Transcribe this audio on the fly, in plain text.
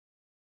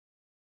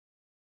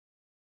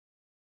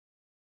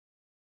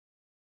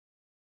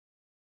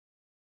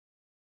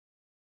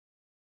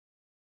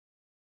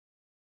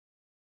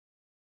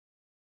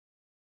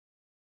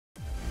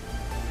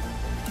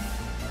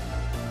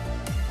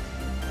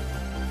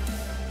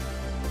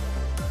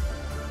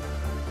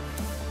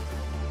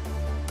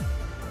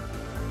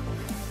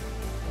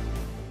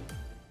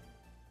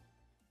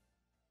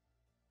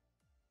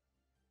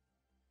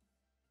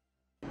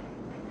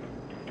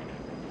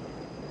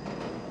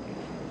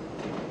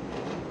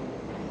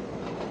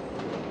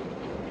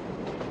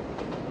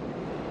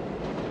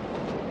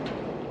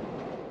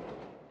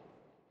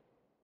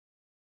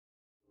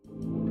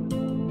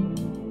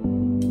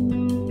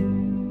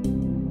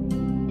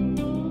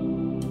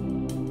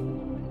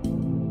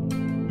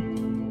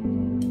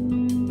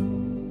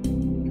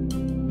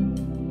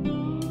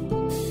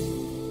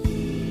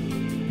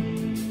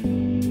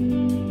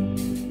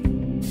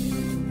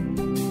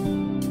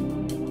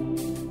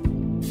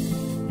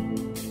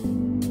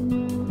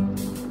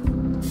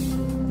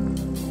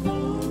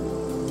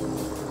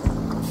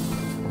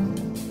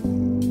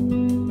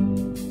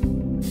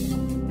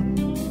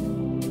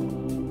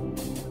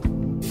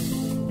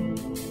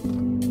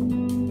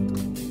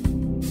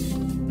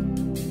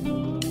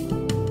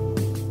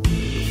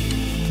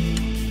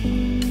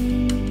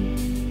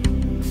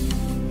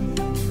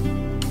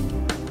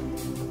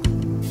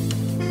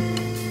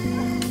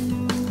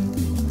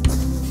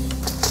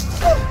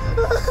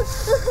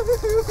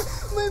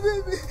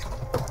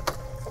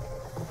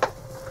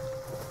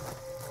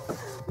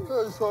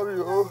Sorry,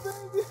 oh.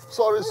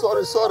 Sorry.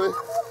 Sorry,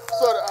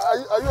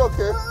 are you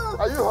okay?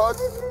 Are you hurt?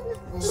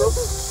 No,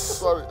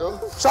 sorry, no.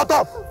 Shut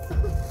up!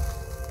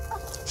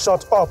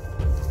 Shut up.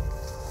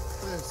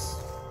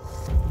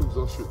 Please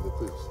don't shoot me,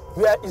 please.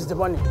 Where is the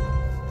money?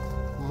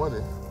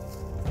 Money?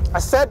 I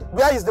said,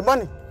 where is the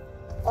money?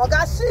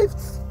 Oga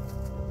shift.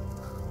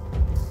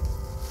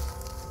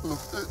 Look,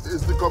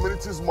 it's the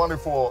community's money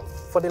for...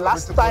 For the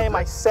last time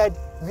I said,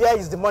 where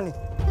is the money?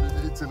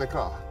 It's in the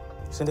car.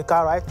 It's in the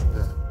car, right?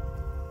 Yeah.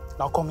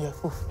 Now come here,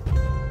 move.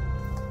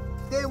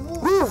 They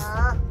move. Move!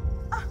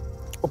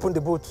 Open the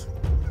boot.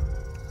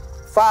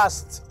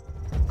 Fast.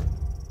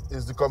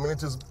 It's the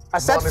community's I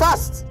said money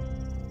fast!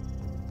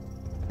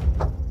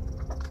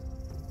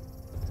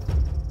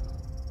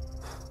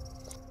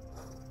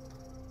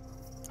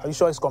 Are you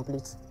sure it's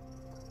complete?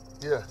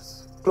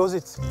 Yes. Close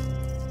it.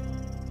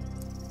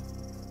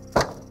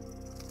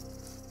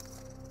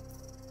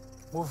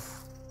 Move.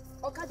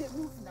 Okay, they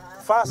move now.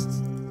 Fast.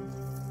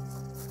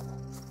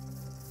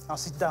 Now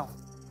sit down.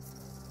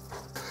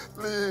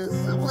 Please.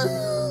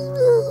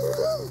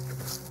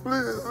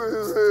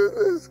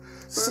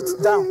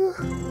 Sit down.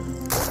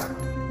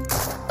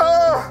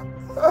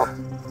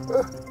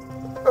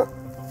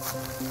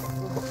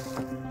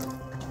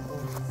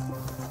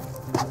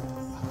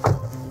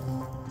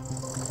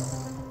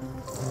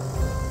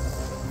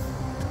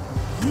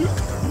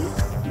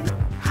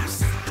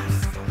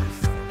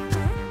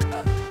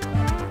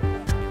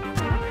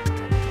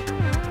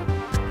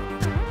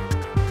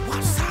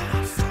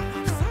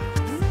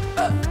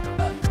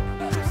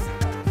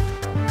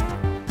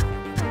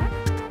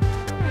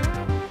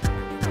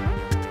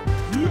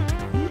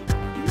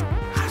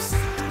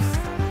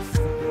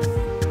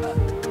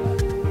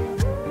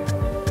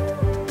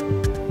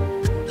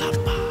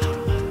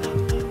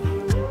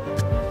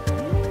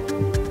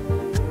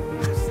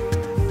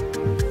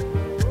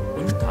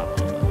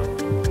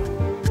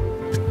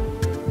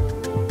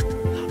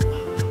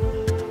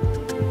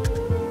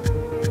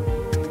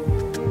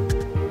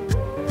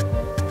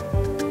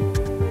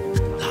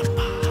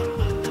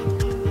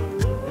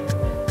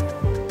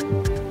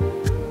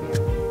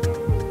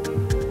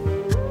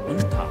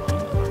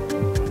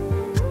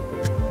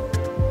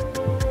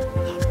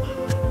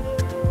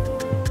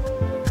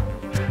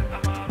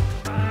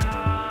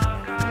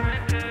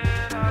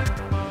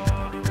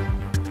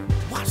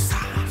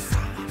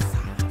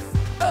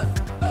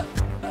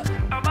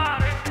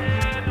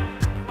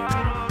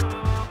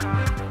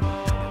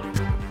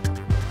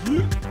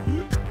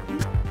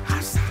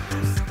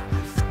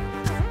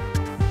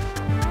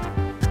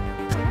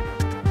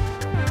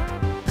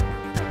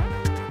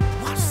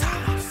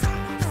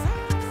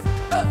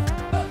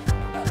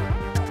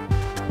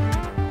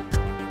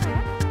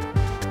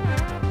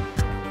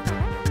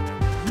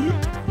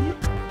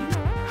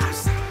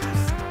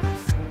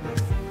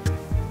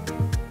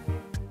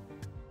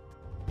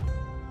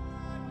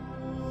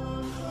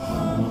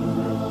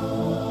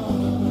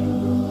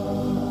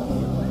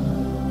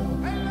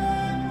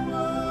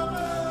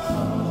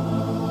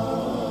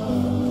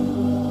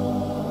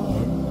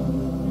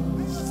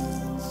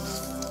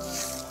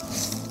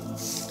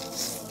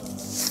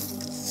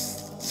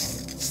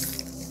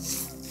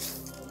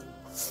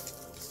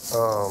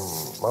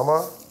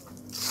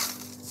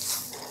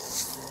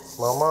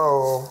 Mama,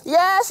 oh.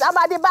 Yes, I'm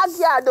at the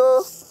backyard,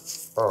 though.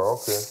 Oh,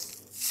 okay.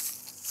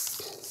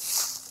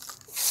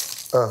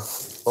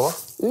 Mama?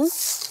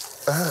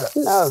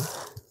 No.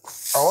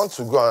 I want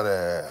to go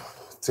and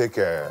take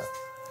a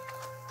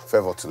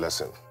favor to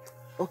lesson.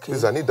 Okay.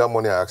 Please, I need that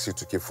money I asked you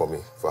to keep for me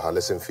for her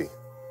lesson fee.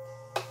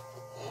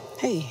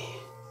 Hey,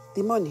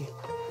 the money.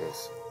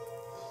 Yes.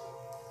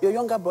 Your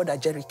younger brother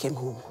Jerry came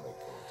home.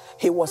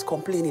 He was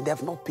complaining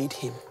they've not paid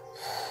him.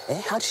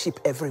 Hardship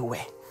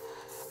everywhere.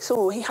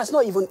 So he has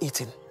not even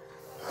eaten.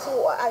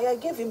 So I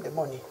gave him the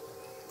money.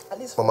 At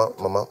least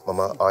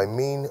Mama, I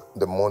mean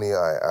the money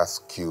I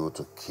asked you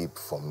to keep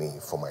for me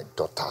for my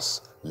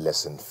daughter's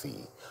lesson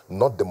fee.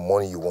 Not the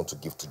money you want to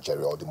give to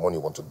Jerry or the money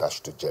you want to dash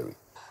to Jerry.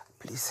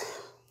 Please.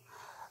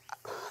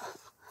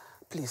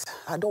 Please,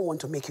 I don't want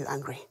to make you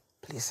angry.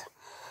 Please.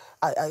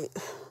 I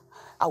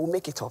will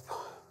make it up.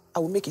 I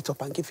will make it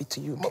up and give it to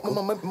you.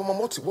 Mama,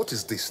 what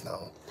is this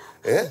now?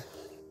 Eh?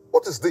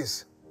 What is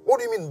this? What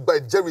do you mean by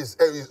Jerry is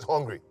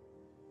hungry?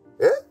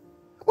 Eh?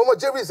 Mama,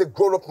 Jerry is a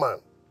grown-up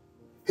man.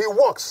 He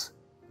works.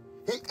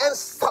 He earns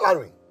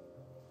salary.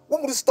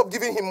 When will you stop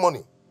giving him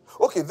money?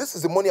 Okay, this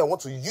is the money I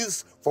want to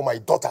use for my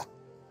daughter.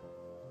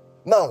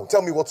 Now,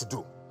 tell me what to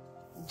do.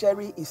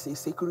 Jerry is a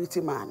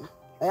security man.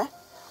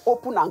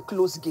 Open and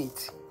close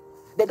gate.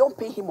 They don't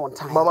pay him on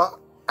time. Mama,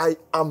 I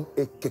am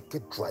a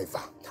keke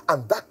driver.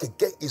 And that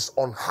keke is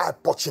on high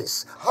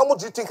purchase. How much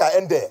do you think I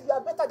earn there? You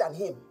are better than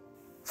him.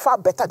 Far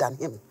better than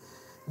him.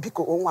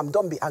 Biko Onwam,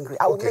 don't be angry.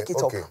 I will make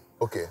it up.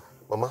 Okay.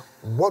 Mama,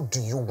 what do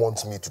you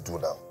want me to do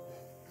now?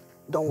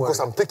 Don't worry.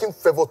 Because I'm taking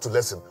favor to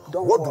lesson.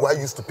 What do I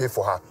use to pay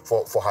for her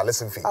for her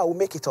lesson fee? I will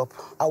make it up.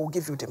 I will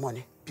give you the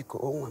money. Biko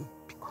Onwam.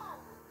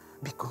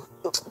 Biko.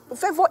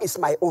 Favor is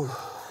my own.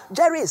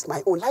 Jerry is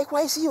my own.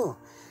 Likewise you.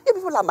 You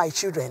people are my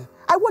children.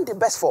 I want the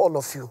best for all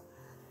of you.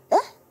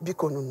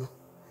 Biko, no.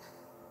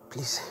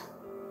 Please.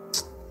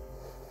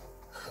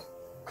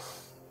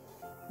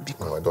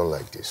 Biko. No, I don't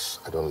like this.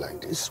 I don't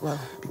like this. Well,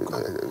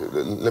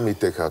 Biko. Let me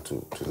take her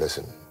to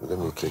lesson. Let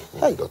me take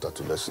my daughter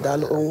to lesson.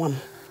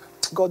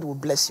 God will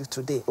bless you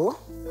today, oh?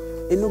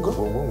 Enugo.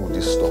 When will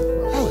this stop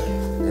now? Hey.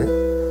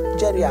 Eh?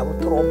 Jerry, I will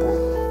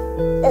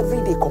trouble.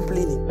 Every day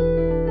complaining.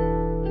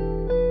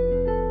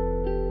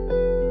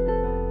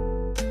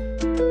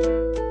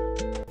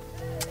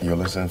 Your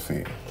lesson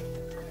fee.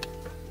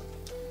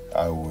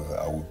 I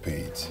will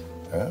pay it.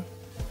 Eh?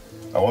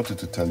 I want you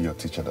to tell your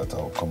teacher that I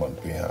will come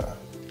and pay her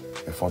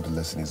before the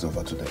lesson is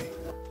over today.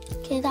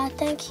 Okay, Dad,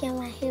 thank you,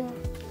 my hero.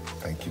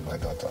 Thank you, my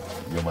daughter.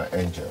 You're my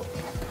angel.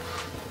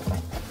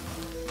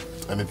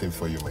 Anything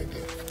for you, my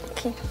dear.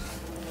 Okay.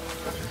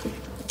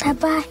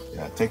 Bye-bye.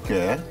 Yeah, take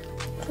care.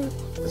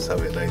 Let's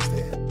have a nice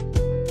day.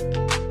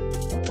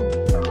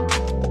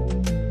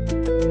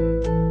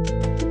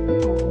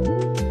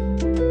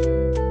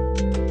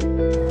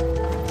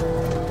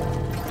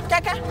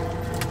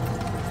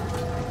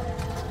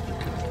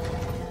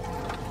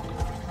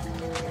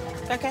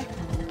 Keke,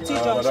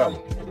 T-Junction.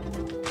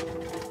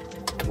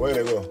 Where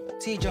they go?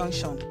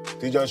 T-Junction.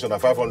 T-Junction at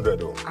 500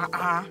 though.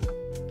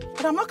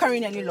 But I'm not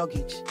carrying any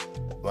luggage.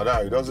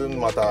 Madam, it doesn't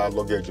matter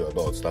luggage or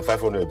not. It's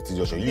 500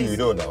 T-Junction. You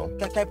know now.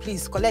 Keke,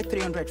 please, collect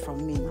 300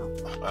 from me now.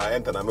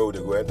 Enter na me where they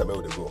go, enter me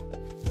where they go.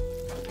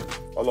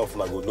 All of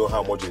them go know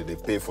how much they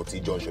pay for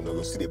T-Junction. They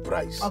go see the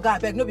price. Okay, I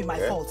beg, no be my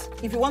fault.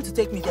 If you want to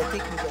take me there,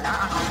 take me there.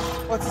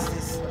 What is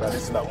this? That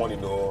is not money,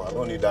 no. I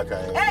don't need that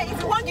kind. Hey, if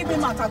you want to give me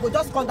matter, go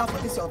just come down for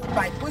this your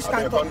bike. Which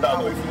I can come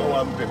down if you don't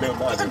want to pay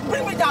me.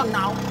 Bring me down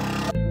now.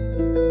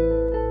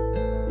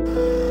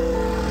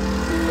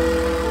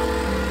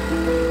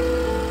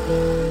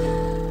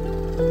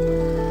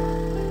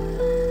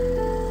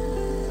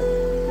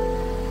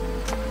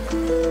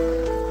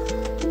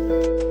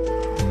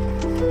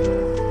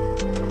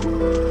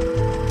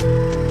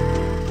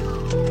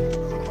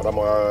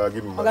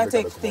 Give me money.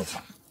 Okay,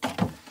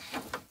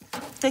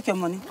 take your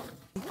money.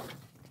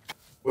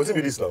 What's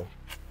in this now?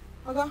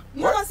 Okay,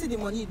 you never see the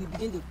money, you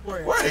begin to pour.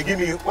 Why they give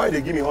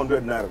me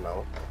 100 naira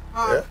now?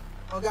 Yeah?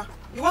 Okay,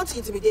 you want to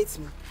intimidate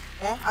me?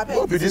 Yeah? I bet.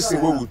 What be this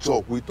thing where we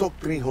talk? We talk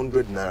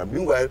 300 naira.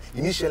 Meanwhile,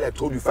 initially I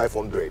told you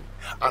 500.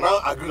 And now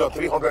I agreed on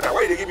 300 naira.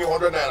 Why they give me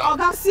 100 naira?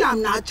 Okay, see,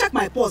 I'm now. Check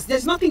my purse.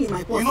 There's nothing in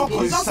my purse. You know,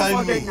 it's just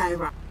 100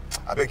 naira.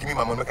 I beg, give me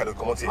my money, make I don't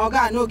come out here. Okay,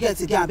 I no get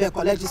it again. I beg,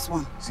 collect this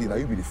one. See, now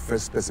you be the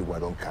first person who I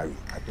don't carry.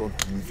 I don't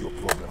need your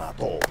problem at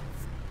all.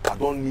 I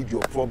don't need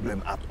your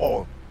problem at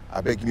all.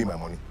 I beg, give me my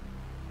money.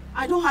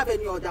 I don't have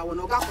any other one.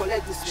 Okay,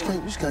 collect this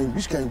one. Which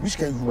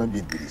kind human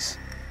being be this?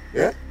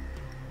 Yeah?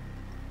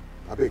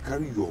 I beg,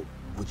 carry your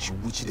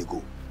which they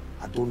go.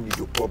 I don't need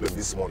your problem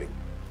this morning.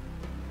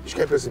 Which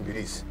kind of person be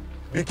this?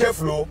 Be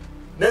careful, oh.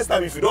 Next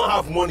time, if you don't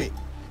have money,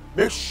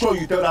 make sure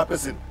you tell that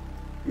person.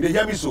 You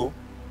hear me so?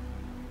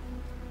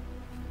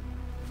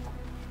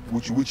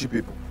 Witchy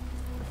people.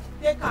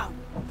 They come.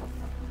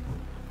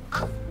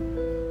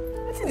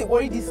 What did they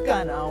worry this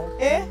guy now?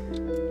 Eh?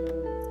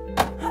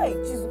 Hi,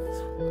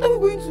 Jesus. What are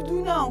we going to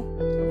do now? I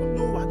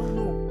don't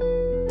know.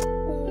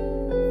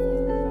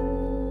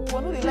 Oh, I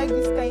know they like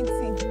this kind of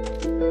thing.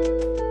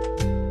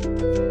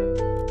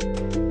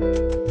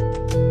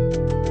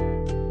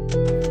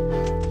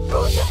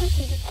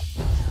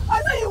 I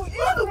know you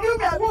want to kill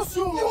me, Abi.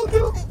 You will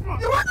kill me.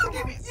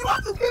 You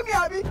want to kill me,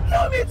 Abi.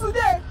 Kill me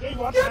today.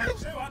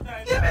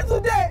 Kill me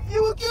today. You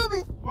will kill me.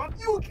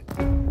 You will kill me.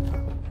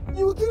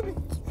 You will kill me.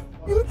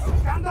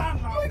 Calm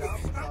down now. This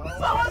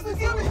one wants to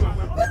kill me.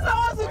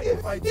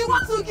 He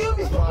wants to kill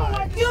me.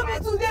 Kill me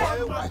today.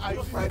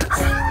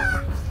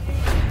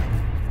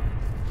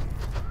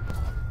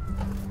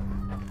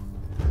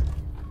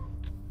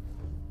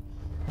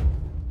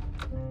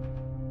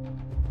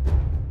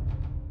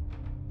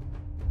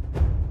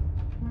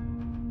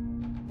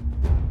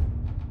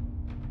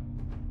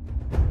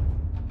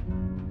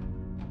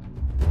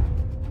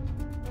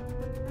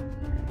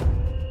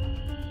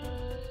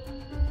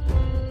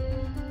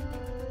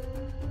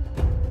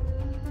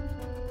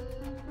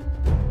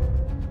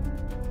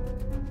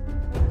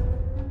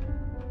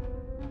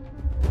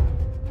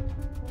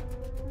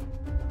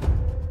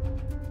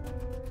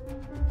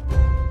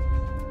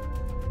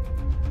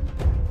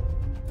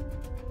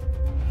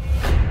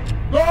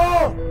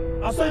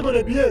 That's how you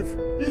gonna behave,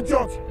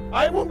 idiot.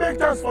 I even make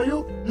times for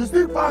you. You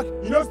still back,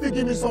 you don't still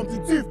give me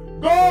something. Thief,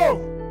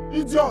 go!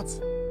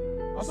 Idiot.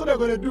 That's what they're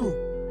gonna do.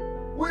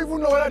 Who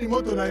even know whether the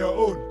motor na your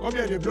own? Come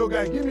here, the blow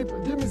guy. Give me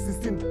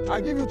 16. I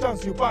give you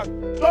chance, you pack.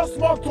 Just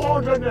small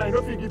 200 naira, you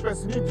don't give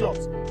person,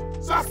 idiot.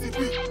 Sassy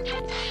thief.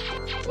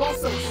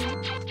 Nonsense.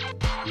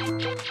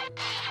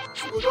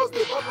 She go just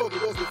dey follow.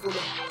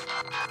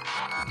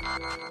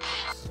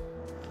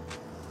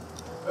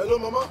 Hello,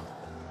 mama.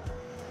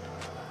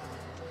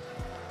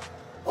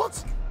 What?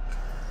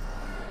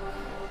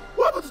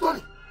 What happened to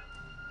Tony?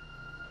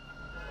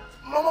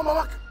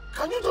 Mama,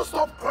 can you just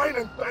stop crying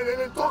and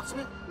talk to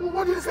me?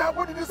 What did you say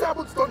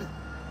happened to Tony?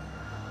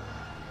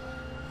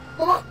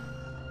 Mama,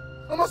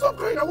 stop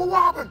crying. What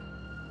happened?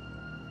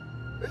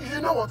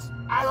 You know what?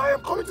 I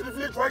am coming to the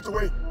village right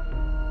away.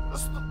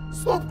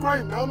 Stop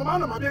crying now,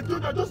 Mama.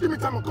 Just give me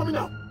time. I'm coming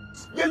now.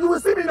 Yeah, you will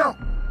see me now.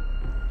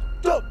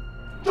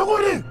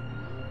 Jogori!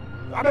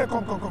 Abeg,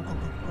 come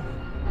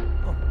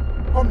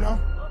now.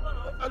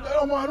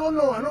 I don't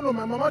know.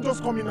 My mama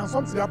just come in and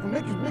something happened.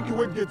 Make you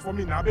wait gate for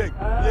me now, abeg.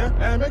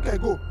 Yeah, make I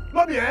go.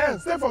 No be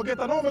stay for gate.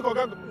 I don't make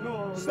Oga.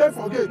 No. Stay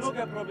for gate. No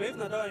get problem. If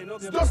not, no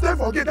get. Just stay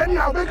for gate.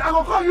 Anyhow, I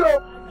go call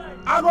you.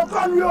 I go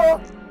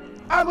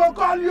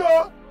call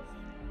you.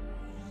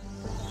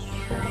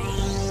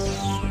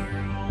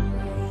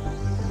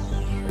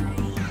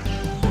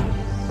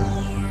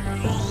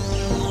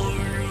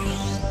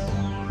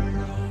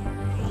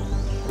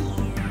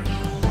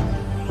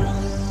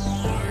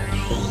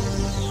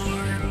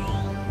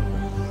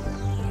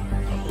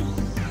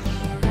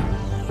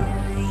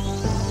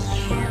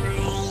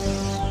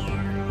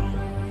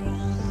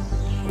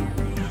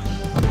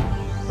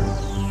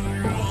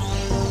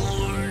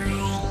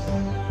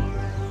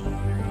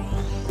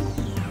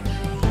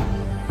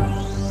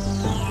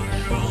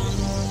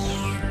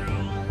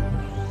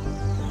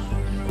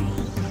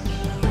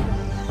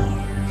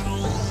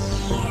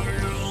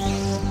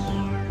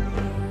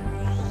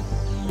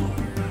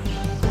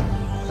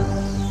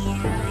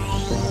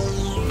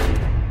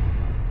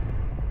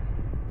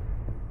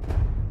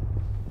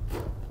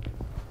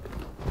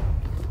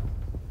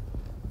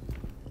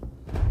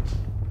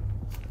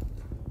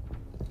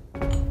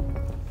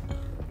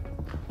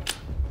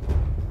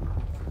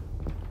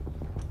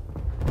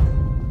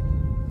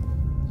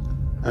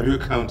 Have you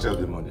counted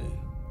the money?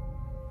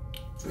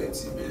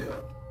 20 million.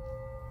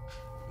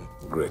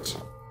 Great.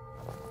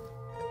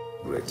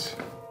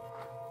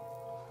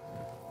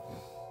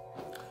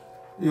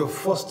 Your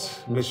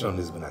first mission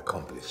has been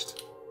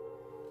accomplished.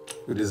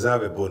 You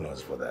deserve a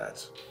bonus for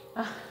that.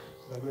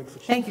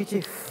 Thank you,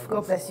 Chief.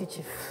 God bless you,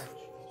 Chief.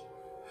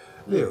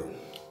 Leo,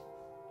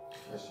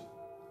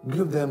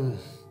 give them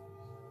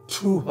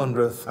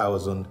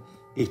 200,000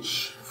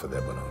 each for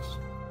their bonus.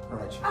 All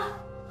right, Chief.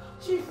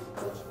 Chief.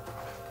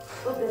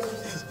 God bless you,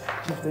 sir.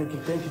 Chief,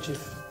 thank you,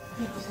 Chief.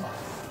 Thank you, sir.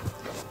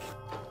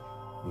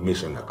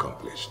 Mission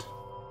accomplished.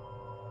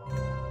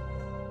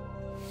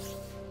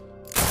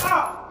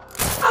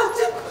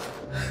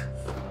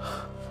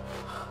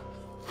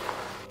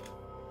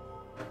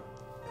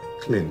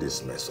 Clean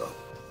this mess up.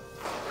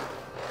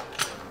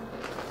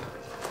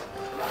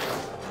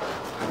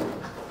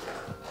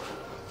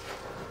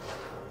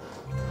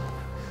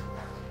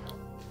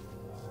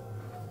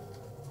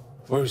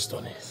 Where is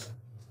Tony?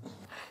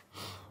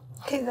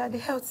 He's at the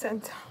health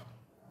center.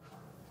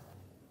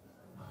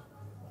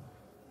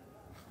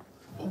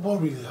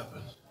 What really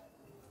happened?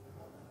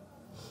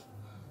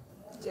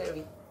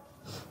 Jerry,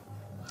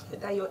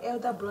 that your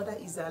elder brother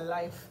is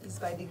alive is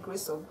by the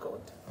grace of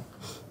God.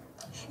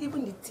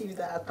 Even the thieves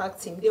that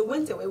attacked him, they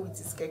went away with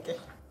his keke.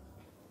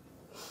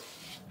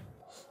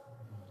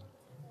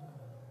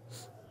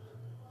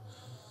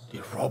 They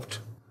robbed,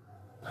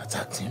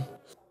 attacked him?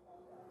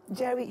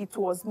 Jerry, it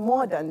was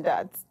more than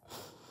that.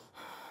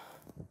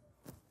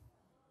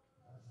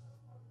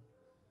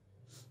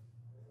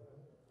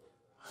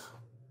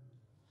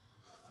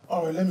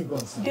 All right, let me go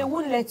and see. They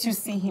won't let you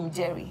see him,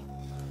 Jerry.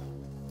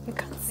 You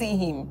can't see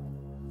him.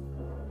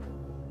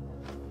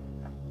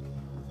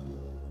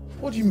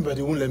 What do you mean by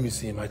they won't let me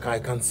see him? I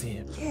can't see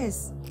him.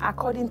 Yes,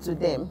 according to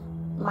them,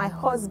 my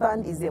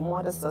husband is a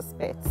murder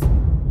suspect.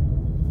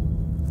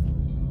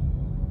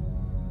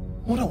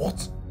 Murder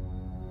what?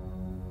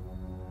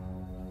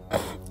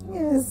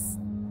 Yes.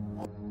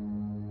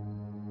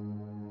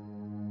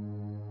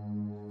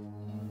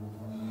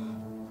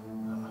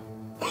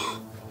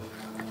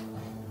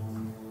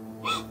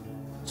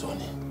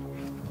 Tony,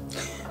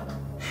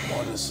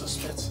 murder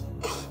suspect.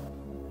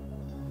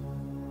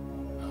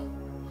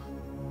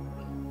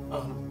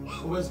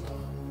 Where's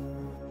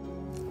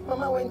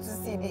Mama went to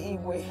see the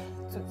Igwe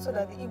so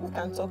that the Igwe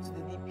can talk to the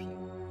DP.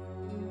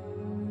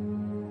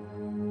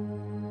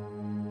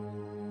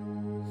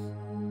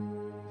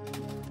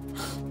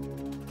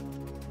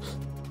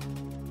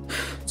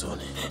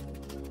 Tony?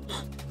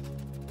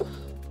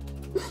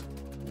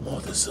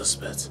 Murder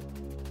suspect.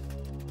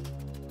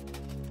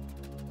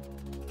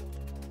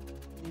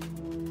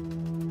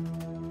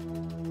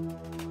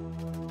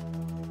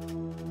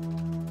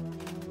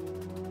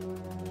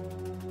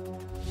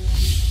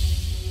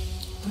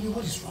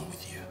 What is wrong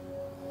with you?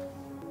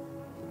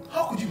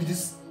 How could you be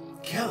this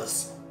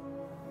careless?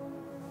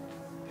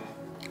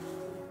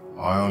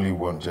 I only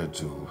wanted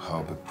to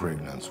help a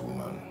pregnant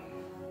woman.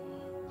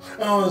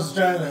 I was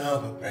trying to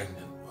help a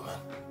pregnant woman.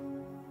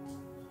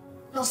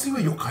 Now see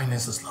where your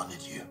kindness has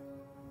landed you.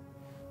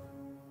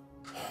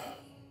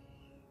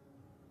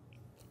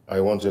 I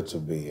wanted to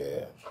be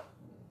a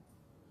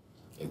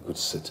good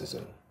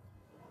citizen.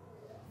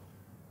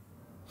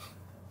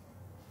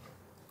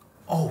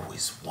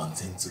 Always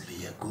wanting to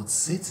be a good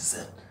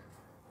citizen.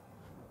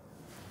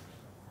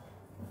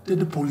 Did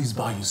the police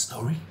buy your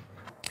story?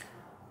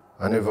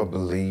 I never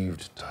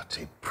believed that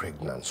a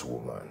pregnant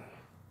woman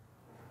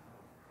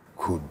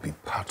could be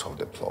part of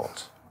the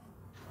plot.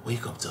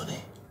 Wake up,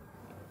 Tony.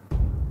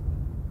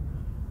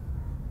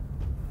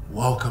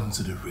 Welcome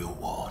to the real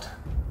world.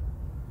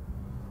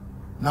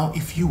 Now,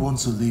 if you want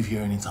to live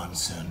here anytime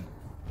soon,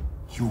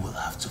 you will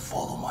have to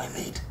follow my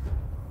lead.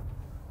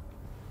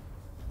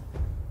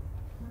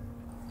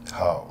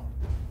 How?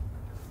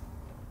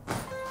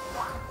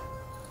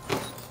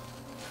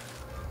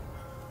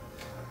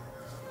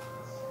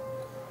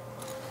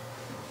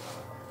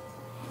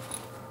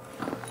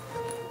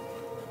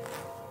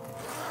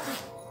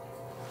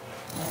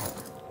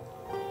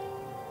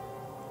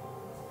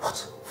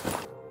 What?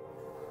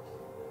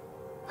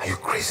 Are you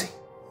crazy?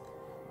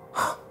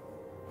 Huh?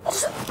 What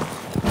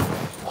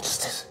is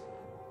this?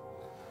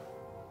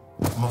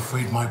 I'm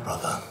afraid, my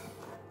brother,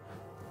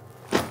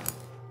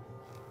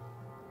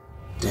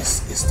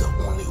 this is the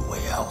only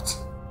way out.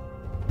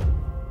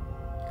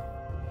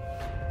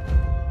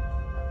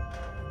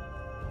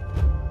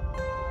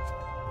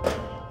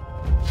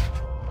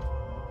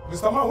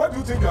 Mr. Man, where do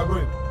you think you are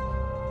going?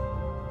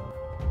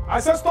 I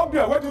said stop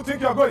there. Where do you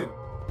think you are going?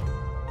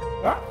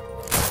 Huh?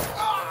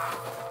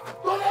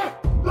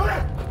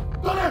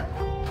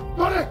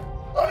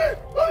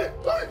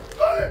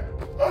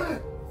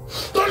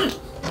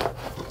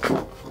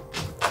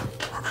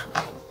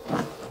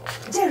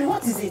 Jerry,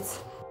 what is it?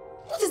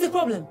 What is the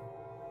problem?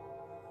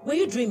 Were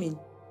you dreaming?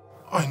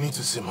 I need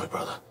to see my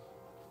brother.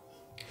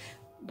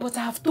 But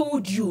I have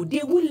told you,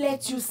 they won't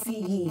let you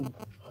see him.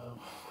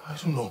 I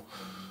don't know.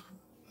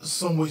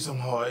 Some way,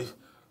 somehow, I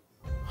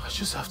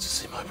just have to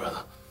see my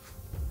brother.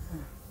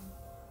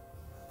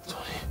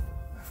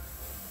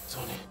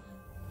 Tony.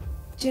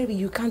 Jerry,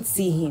 you can't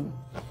see him.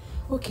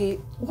 Okay,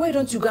 why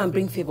don't you go and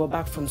bring Favor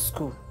back from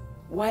school?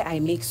 Why I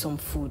make some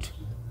food?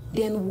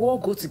 Then we'll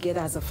go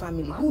together as a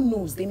family. Who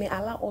knows, they may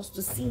allow us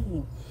to see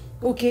him.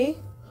 Okay?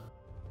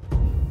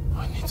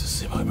 I need to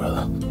see my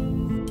brother.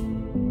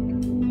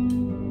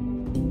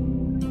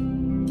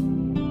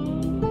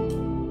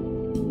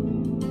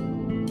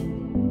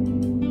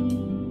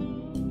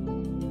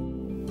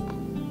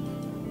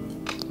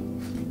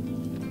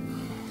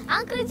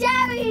 Uncle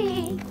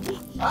Jerry!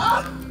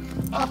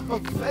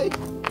 Okay.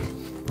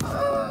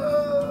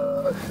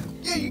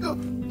 Here you go.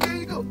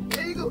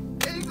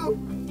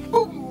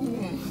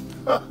 Boom.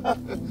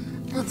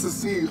 Good to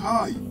see you.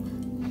 Hi.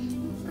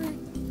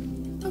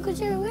 Uncle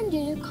Jerry, when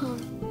did you come?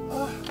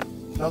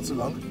 Not too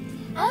long.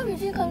 How did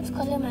you come to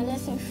collect my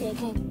lesson fee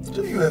again?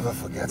 Do you ever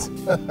forget?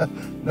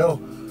 No.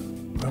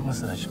 Grandma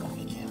said I should come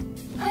again.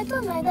 I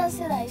thought my dad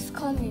said that he's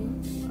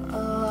coming.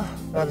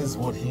 That is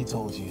what he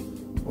told you.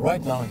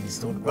 Right now he's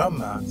told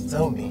Grandma to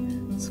tell me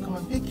to come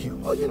and pick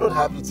you. Oh, you're not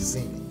happy to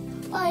see me.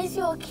 Oh, is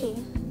he okay?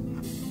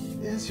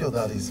 Yes, your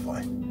dad is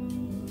fine.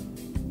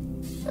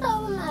 But I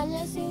want my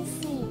lesson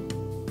fee.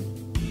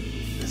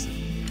 Listen,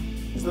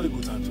 it's not a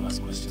good time to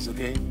ask questions,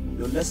 okay?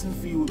 Your lesson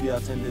fee will be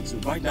attended to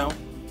right now.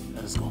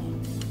 Let us go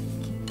home.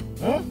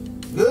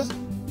 Good?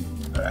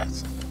 All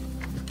right.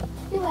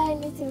 You buy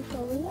anything for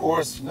me? Of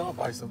course, you know I'll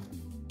buy some.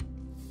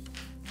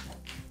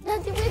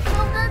 Daddy, wake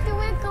up! Daddy,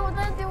 wake up!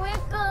 Daddy,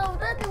 wake up!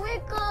 Daddy,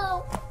 wake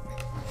up!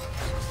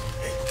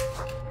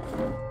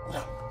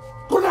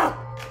 Go now!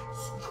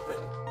 Stupid.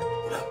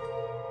 Go now.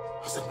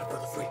 I set my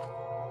brother free.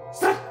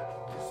 Set him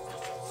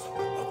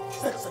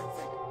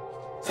free.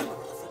 Set my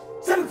brother free.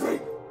 Set him free.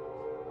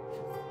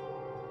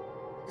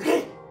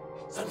 Okay?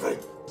 Set him free.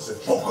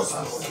 Focus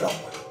on the down.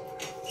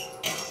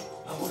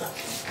 Now go down.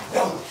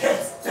 Down.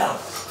 Head down.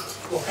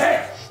 Go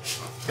head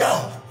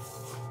down.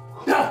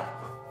 Down.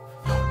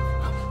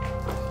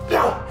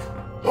 Down.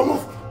 Don't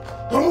move.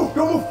 Don't move.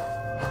 Don't move.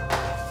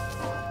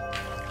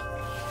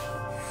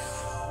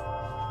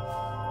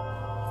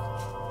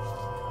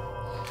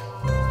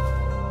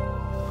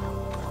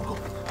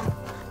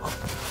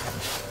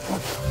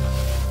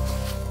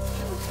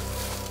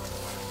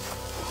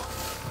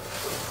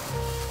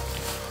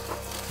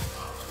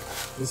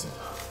 Listen,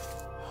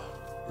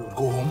 you'll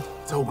go home,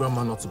 tell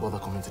Grandma not to bother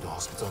coming to the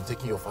hospital. I'm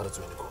taking your father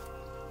to Enugu.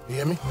 You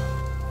hear me?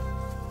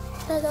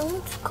 Dad, I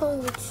want to come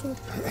with you.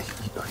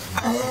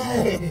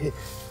 Hey.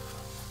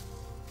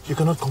 You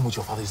cannot come with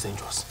your father, it's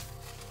dangerous.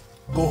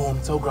 Go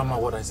home, tell Grandma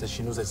what I said.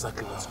 She knows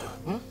exactly what to do.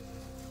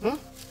 All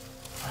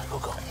right,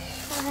 go.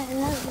 I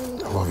love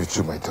you. I love you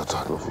too, my daughter.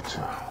 I love you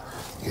too.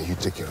 Yeah, you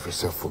take care of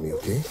yourself for me,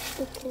 okay?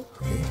 Okay.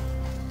 Okay?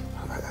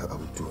 I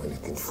will do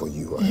anything for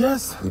you.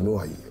 Yes. You know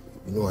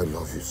I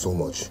love you so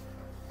much.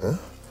 Huh?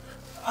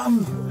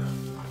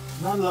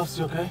 Not lost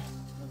you, okay?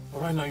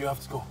 But right now you have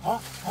to go.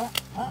 All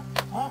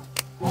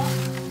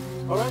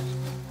right?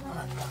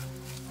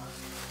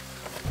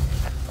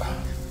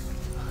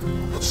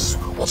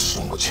 What's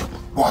wrong with you?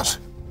 What?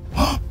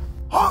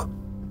 Huh?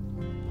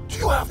 Do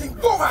you have the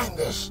involvement in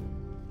this?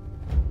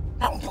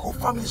 Now the whole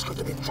family is going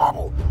to be in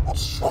trouble.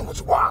 What's wrong with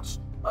you? What?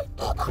 My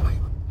daughter.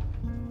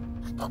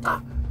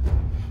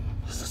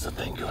 This is the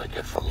thank you I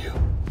get from you.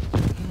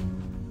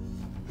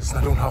 Listen,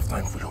 I don't have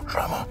time for your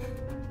drama.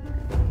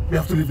 We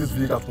have to leave this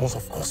village at once.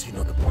 Of course, you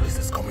know the police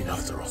is coming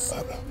after us.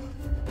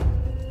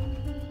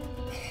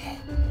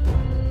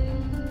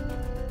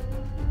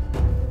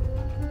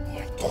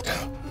 My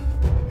daughter.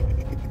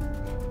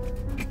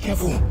 Be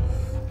careful.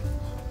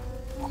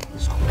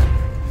 Let's go.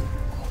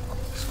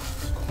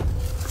 Let's go.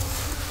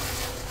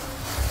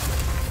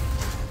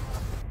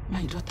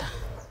 My daughter,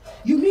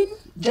 you mean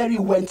Jerry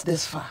went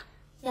this far?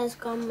 Yes,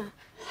 Grandma.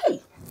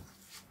 Hey!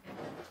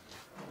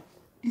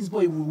 This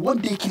boy will one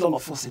day kill all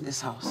of us in this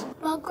house.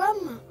 But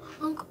Grandma,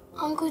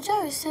 Uncle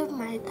Jerry saved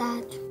my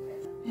dad.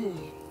 Hey,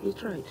 he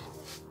tried.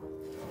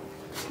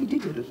 He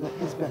did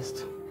his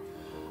best.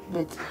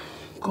 But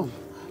come,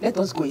 let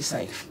us go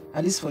inside.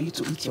 At least for you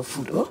to eat your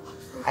food, oh?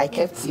 I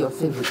kept your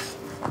favorite.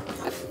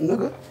 No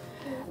go?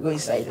 Go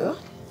inside, oh?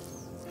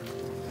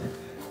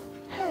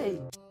 Hey!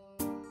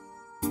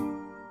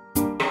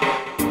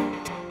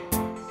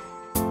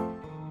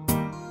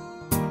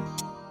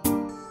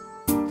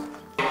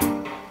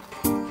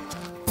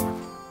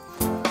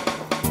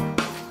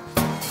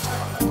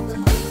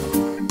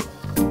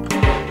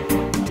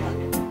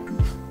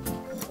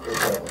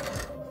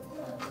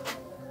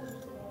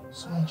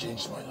 Someone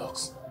changed my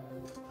locks.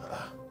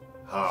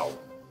 How?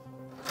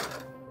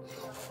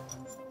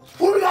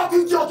 Who be that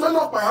idiot when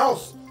lock my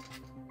house?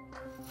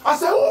 I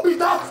said, who be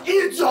that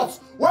idiot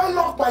when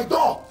lock my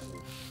door?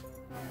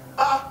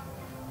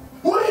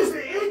 Who is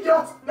the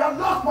idiot that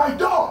locked my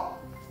door?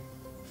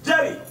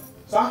 Jerry!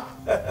 Sir?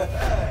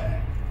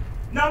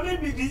 Now me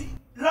be the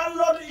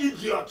landlord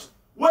idiot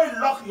when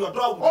lock your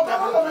door with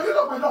Okay, you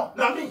lock my door.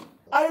 Now me,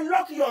 I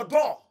lock your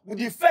door with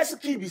the first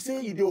key be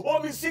say you dey owe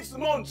me 6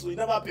 months, so you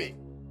never pay.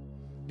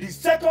 The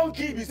second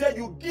key be say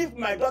you give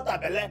my daughter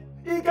belle.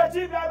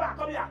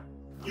 Come here.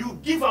 You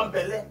give am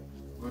belle.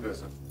 Good day,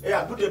 sir.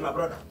 Yeah, good day, my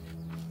brother.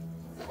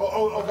 No,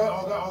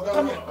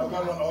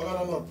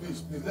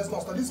 please, let's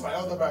not start. This is my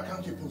elder brother. I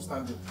can't keep him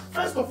standing.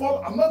 First of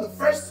all, I'm not the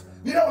first,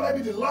 neither will I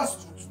be the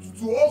last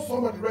to owe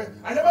somebody rent.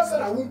 I never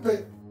said I won't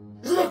pay.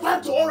 Is it a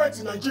crime to owe rent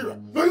in Nigeria?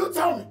 No, you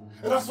tell me.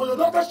 And as for your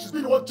daughter, she's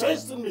been the one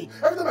chasing me.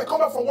 Every time I come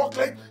back from work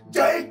late,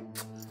 Jay.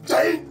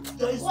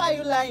 Why are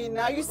you lying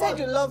now? You said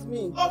you love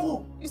me. Love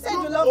who? You said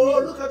you love me. Oh,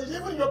 look at it.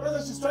 Even in your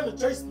presence, she's trying to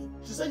chase me.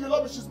 She said you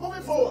love me. She's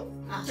moving forward.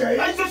 Jay.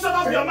 I just shut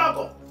up your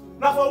mouth.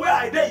 Now for where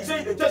I dey, you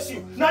say they chase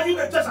you. Now you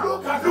dey chase am.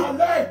 Look at your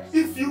leg.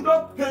 If you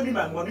don't pay me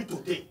my money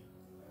today,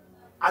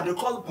 I dey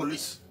call the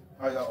police.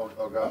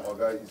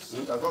 Oga, it's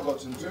not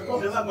got into it.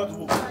 You never got to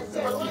work.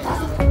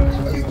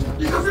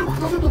 He doesn't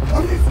go to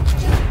police.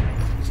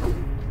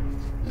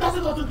 He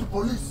doesn't go to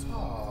police.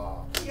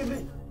 Give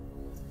me.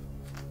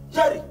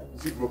 Jerry.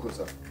 Is it broken,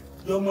 sir?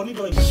 Your money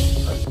don't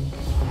exist.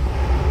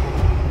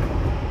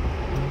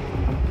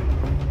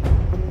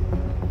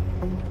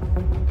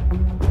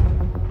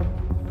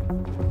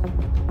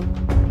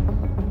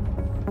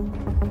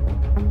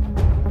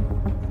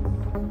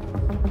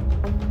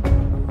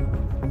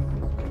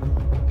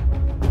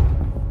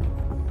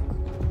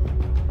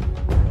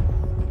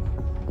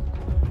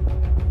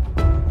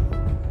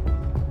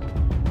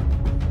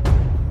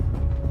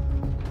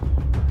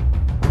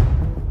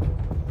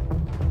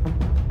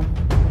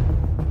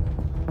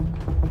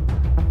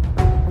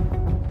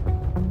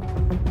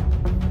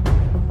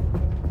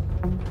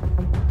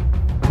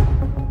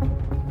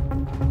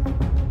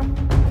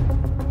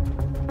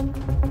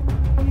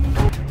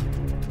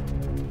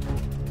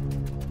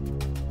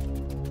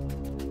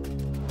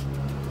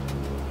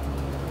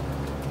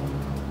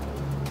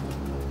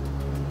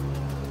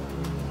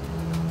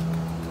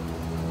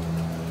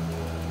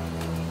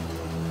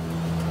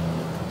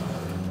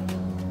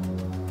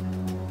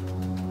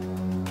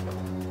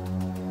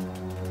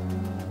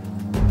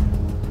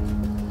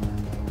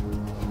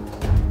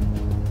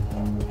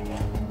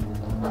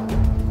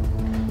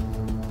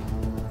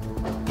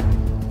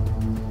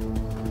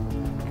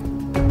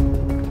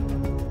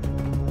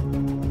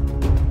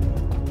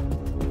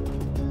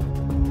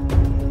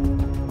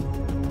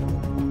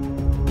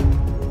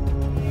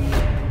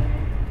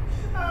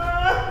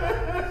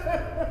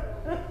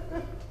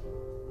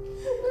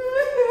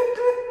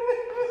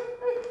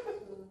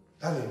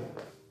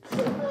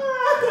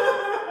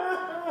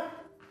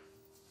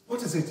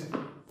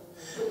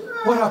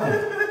 What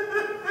happened?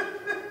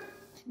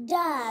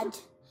 Dad,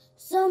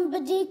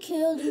 somebody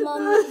killed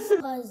Mommy's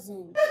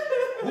cousin.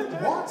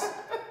 What?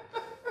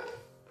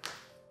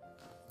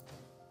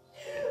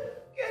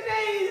 Kene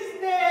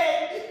is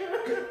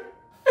dead.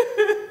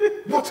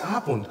 What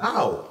happened?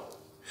 How?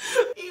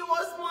 He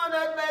was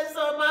murdered by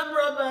some armed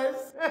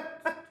robbers.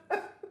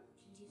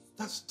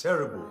 That's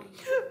terrible.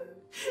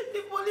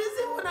 The police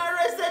even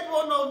arrested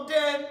one of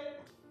them.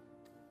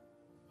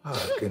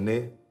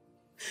 Kene.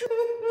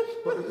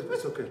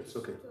 It's okay, it's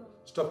okay.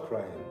 Stop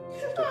crying.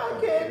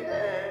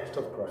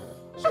 Stop crying.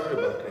 Sorry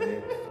about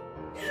Kene.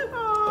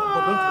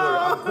 But don't worry,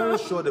 I'm very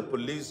sure the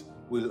police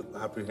will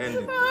apprehend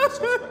the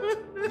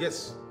suspect.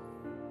 Yes.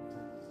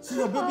 See,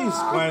 your baby is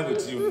crying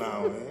with you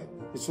now, eh?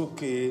 It's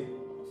okay.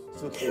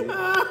 It's okay. See,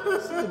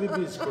 the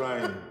baby is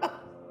crying.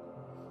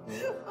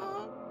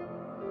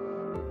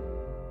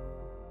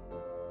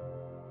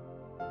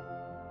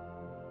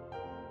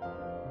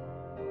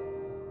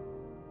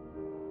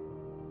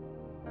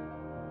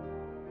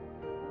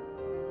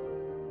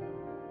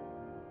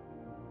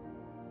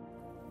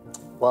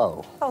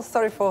 Wow. Oh,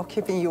 sorry for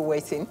keeping you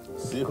waiting.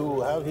 See who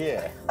we have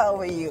here. How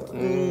are you?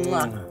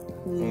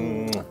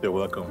 You're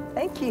welcome.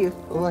 Thank you.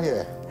 Over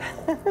here.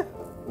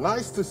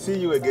 Nice to see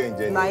you again,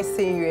 Jenny. Nice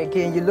seeing you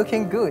again. You're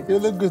looking good. You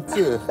look good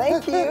too.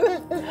 Thank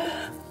you.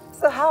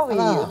 So how are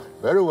you?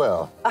 Very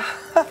well.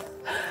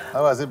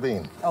 How has it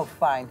been? Oh,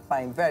 fine,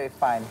 fine, very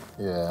fine.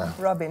 Yeah.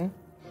 Robin,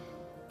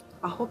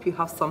 I hope you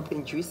have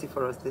something juicy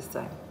for us this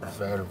time.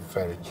 Very,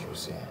 very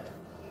juicy.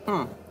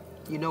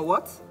 You know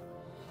what?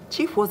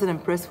 Chief wasn't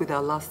impressed with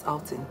our last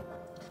outing.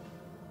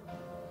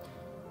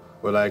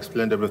 Well, I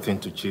explained everything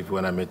to Chief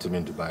when I met him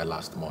in Dubai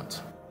last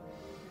month.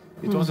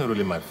 It wasn't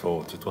really my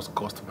fault. It was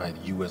caused by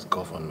the US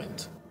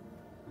government.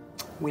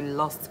 We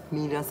lost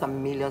millions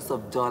and millions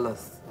of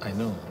dollars. I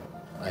know.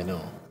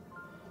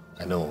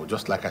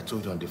 Just like I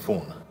told you on the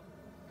phone,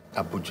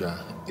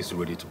 Abuja is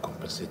ready to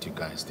compensate you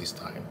guys this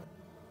time.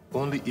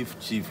 Only if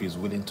Chief is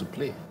willing to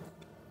play.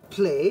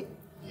 Play?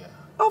 Yeah.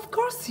 Of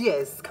course,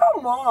 yes.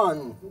 Come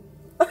on.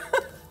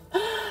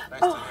 Nice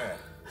to hear.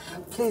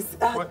 Please,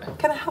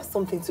 can I have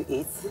something to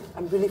eat?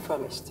 I'm really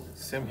famished.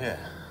 Same here.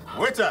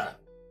 Waiter!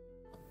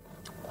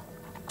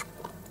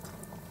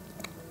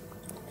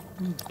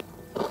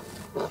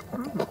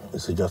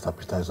 It's just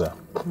appetizer.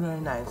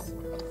 Very nice.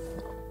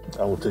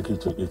 I will take you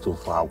to eat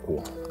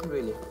Ofaku.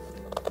 Really?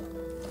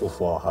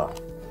 Ofaha.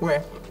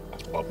 Where?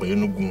 Papa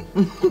Enugu.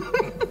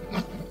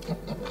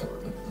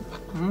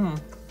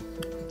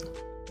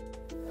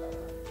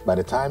 By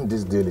the time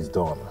this deal is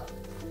done,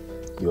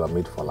 you are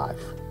made for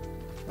life.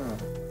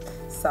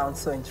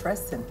 Sounds so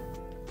interesting.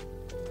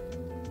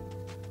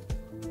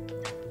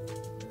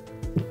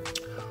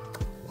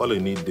 All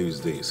you need these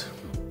days,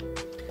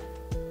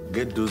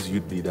 get those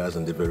youth leaders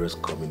in the various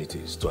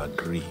communities to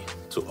agree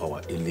to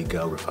our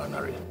illegal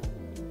refinery.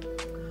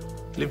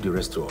 Leave the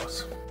rest to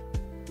us.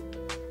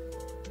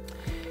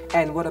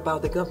 And what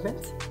about the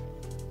government?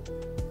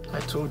 I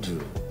told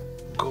you,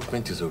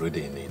 government is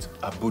already in it.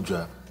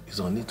 Abuja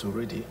is on it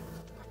already.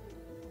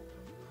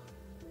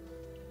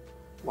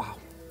 Wow.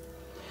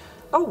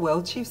 Oh,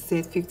 well, Chief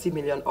said 50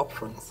 million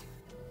upfront.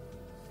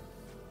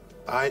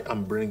 I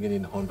am bringing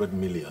in 100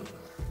 million.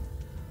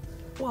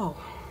 Wow.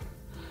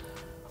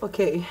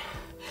 Okay.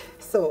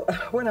 So,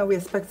 when are we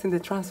expecting the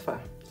transfer?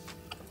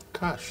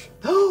 Cash.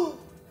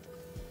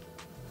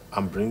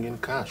 I'm bringing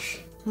cash.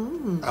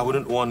 I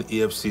wouldn't want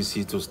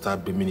EFCC to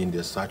start beaming in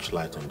their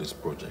searchlight on this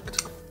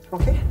project.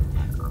 Okay.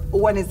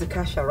 When is the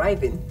cash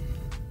arriving?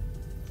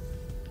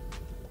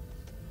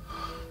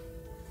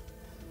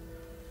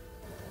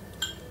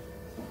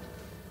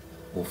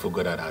 We'll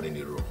figure that out in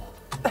the room.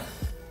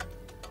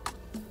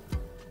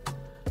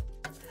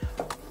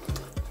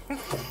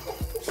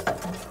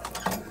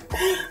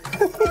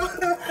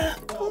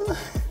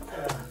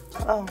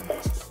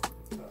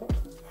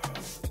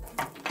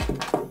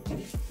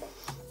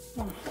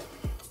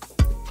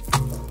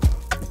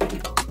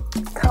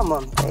 Come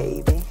on,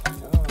 baby.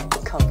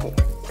 Come here.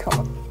 Come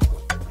on.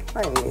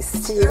 I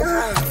missed you.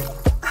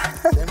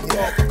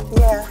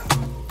 Yeah.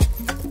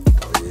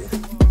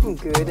 I'm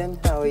good, and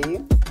how are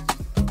you?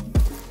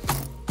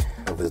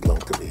 I always long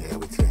to be here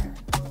with you.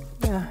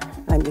 Yeah,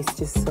 I missed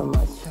you so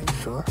much. Are you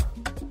sure?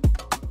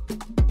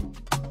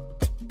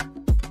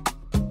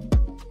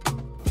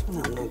 No,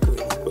 I'm good.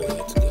 We're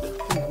here together.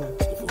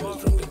 The phone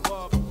is ringing.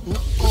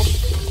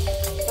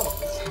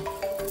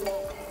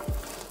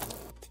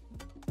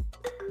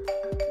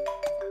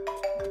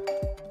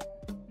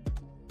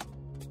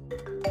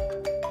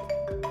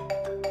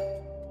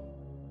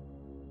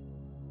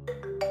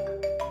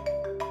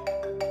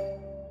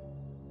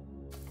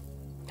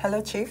 Hello,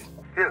 Chief.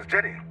 Yes,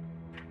 Jenny.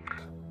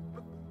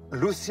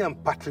 Lucy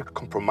and Patrick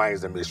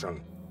compromised the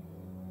mission.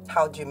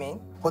 How do you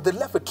mean? But they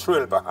left a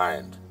trail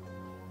behind.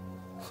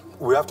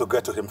 We have to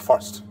get to him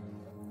first.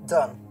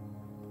 Done.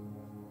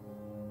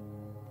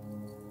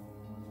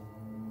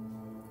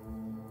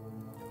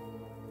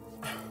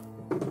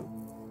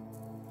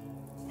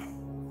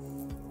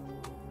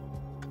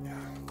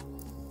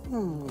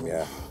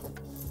 Yeah.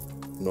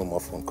 No more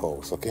phone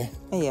calls, okay?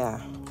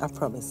 Yeah, I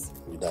promise.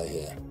 We die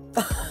here.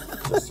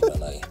 Just you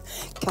and I.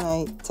 Can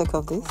I take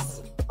off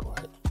this? Go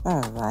ahead.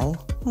 All right.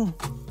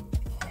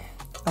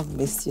 I've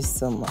missed you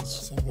so much.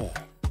 Same here.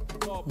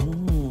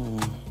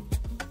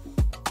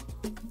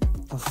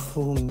 A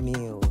full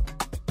meal.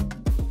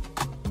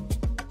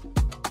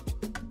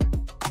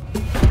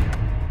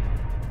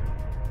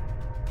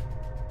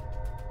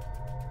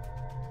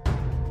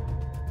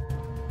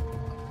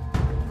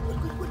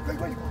 Where you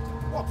going?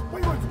 What?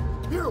 Where you going to?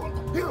 Hero!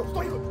 Hero!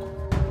 Stop you!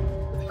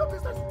 It's your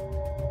business!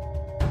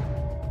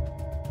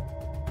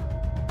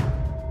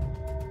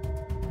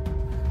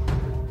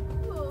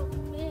 Oh,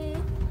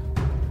 man.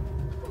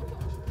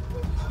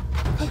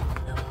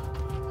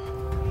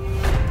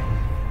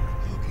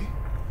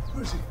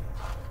 Where is he?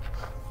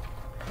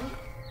 Huh?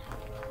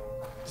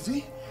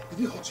 Did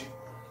he hurt you?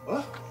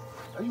 Huh?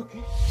 Are you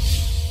okay?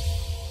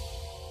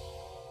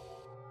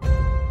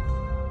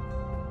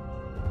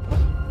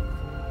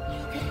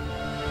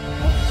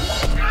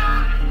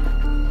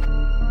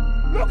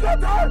 Look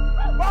at her!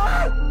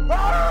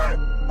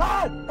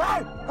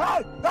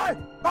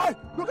 Hey!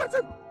 Look at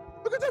him!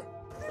 Look at him!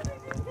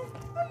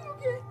 Are you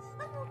okay?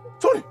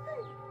 Tony!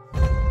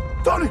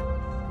 Tony!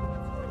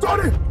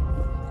 Tony!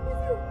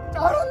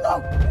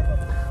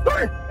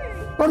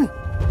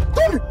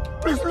 Tony!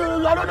 Please,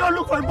 I don't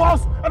look for a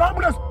boss. An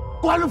ambulance.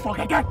 Go and look for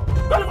Keke.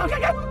 Go and look for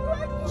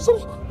Keke. So,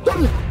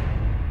 Tony!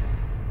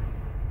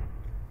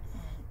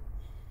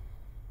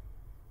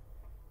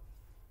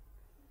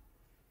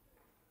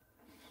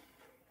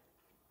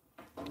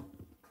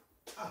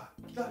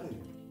 Darling.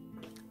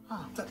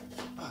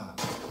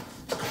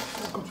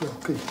 Thank God you're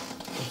okay.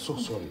 I'm so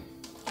sorry.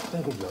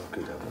 Thank God you're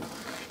okay, darling.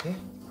 Eh?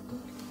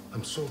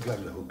 I'm so glad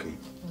you're okay.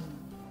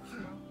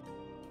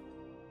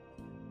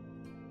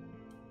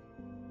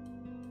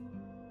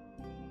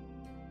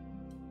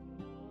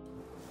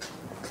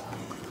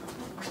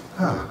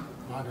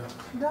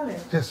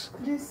 Darling. Yes.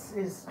 This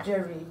is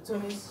Jerry,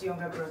 Tony's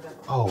younger brother.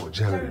 Oh,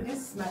 Jerry.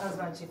 This is my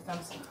husband, Chief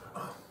Thompson.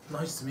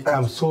 Nice to meet you.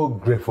 I'm so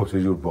grateful to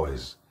you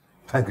boys.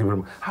 Thank you very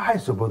much. How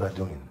is your brother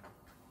doing?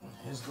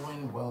 He's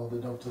doing well. The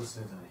doctor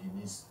said that he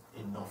needs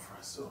enough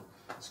rest. So,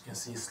 as you can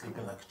see, he's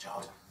sleeping like a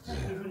child.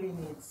 He really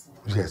needs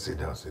it. Yes, it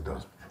does. It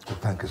does. So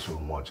thank you so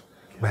much.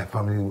 My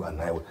family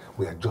and I,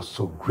 we are just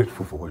so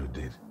grateful for what you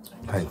did.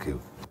 Thank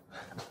you.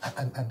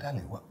 And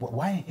darling,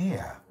 why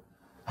here?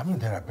 I mean,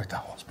 there are better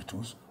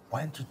hospitals.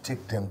 Why don't you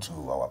take them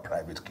to our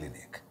private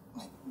clinic?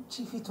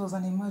 Chief, it was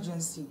an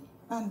emergency.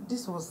 And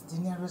this was the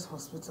nearest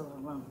hospital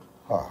around.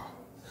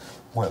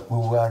 Well, we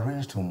will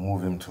arrange to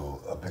move him to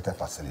a better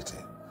facility.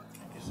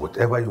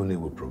 Whatever you need,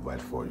 we'll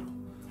provide for you.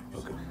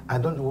 Okay.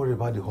 And don't worry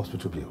about the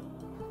hospital bill.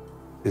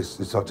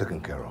 It's all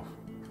taken care of.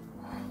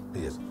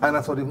 Yes. And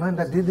as for the man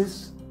that did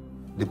this,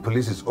 the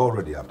police is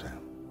already after him.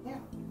 Yeah.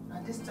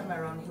 And this time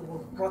around, he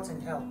will brought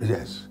in help.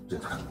 Yes.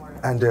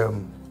 And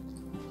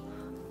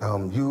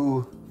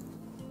you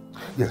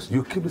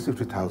keep the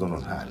 50,000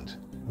 on hand,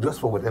 just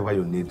for whatever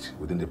you need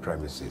within the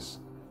premises.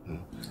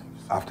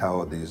 After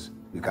all this,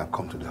 you can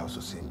come to the house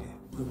to see me.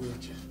 We will,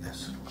 Chief.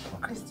 Yes.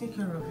 Okay. Please take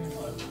care of him.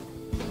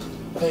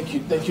 Thank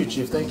you,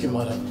 Chief. Thank you,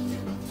 Madam.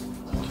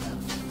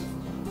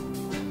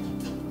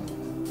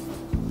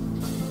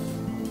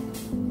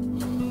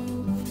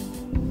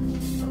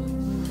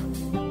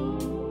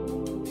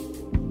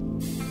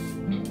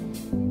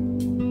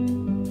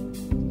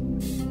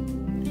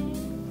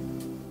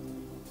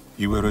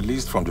 You were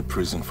released from the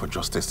prison for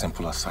just a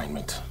simple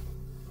assignment.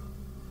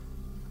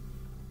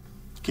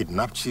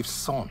 Kidnap Chief's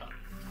son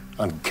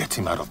and get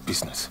him out of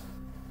business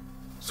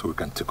so we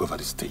can take over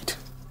the state.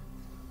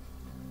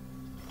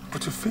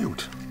 But you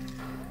failed.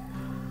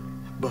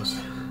 Boss,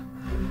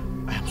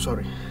 I am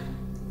sorry.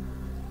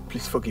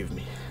 Please forgive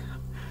me.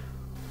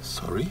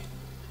 Sorry?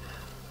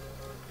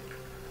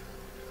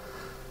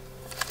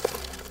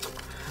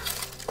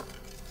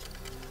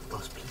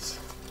 Boss, please.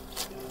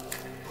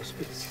 Boss,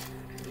 please.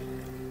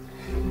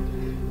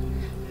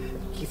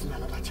 Give me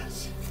another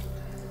chance.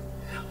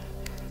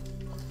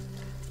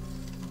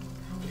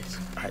 Please.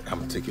 I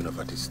am taking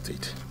over this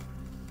state.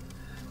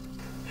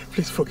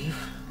 Please forgive.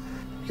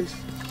 Please.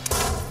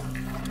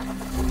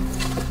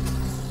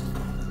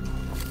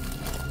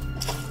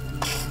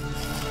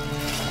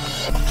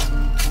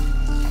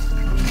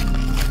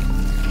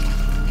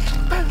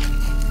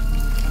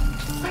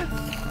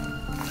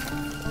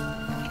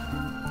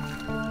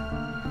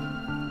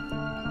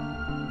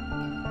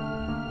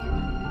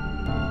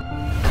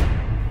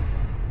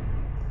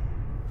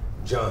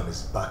 John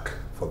is back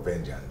for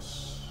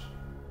vengeance.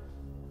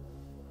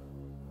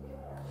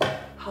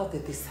 How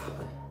did this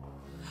happen?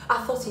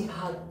 I thought he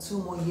had 2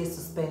 more years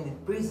to spend in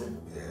prison.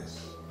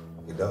 Yes,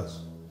 he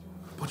does.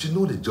 But you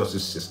know the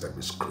justice system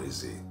is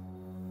crazy.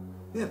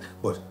 Yeah,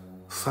 but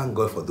thank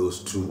God for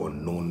those 2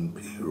 unknown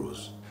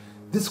heroes.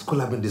 This could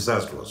have been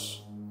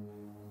disastrous.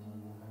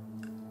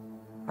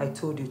 I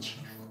told you,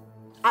 Chief.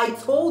 I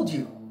told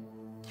you.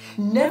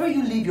 Never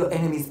you leave your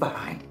enemies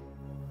behind.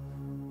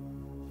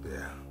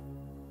 Yeah.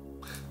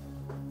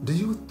 Do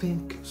you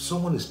think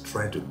someone is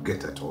trying to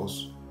get at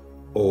us?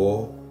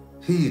 Or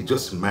he is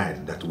just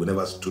mad that we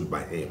never stood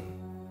by him?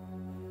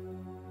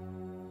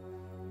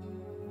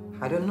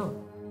 I don't know.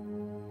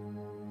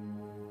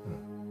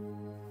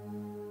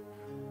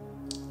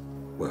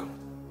 Well,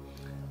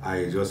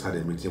 I just had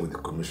a meeting with the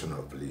Commissioner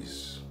of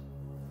Police.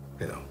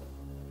 You know,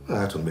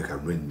 I had to make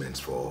arrangements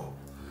for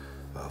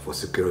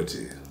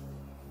security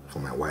for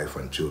my wife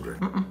and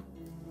children.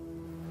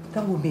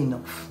 That will be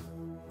enough.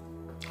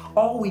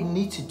 All we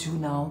need to do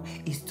now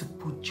is to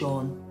put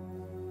John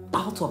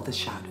out of the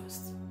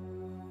shadows.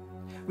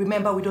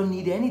 Remember, we don't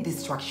need any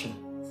distraction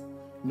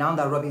now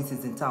that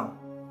Robinson's in town.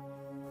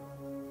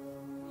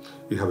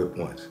 You have a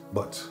point,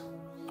 but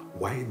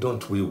why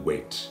don't we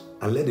wait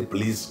and let the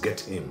police get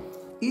him?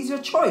 It's your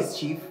choice,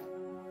 Chief.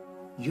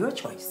 Your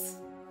choice.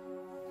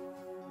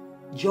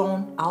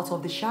 John out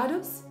of the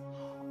shadows,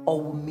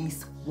 or we'll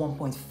miss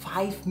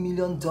 $1.5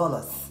 million.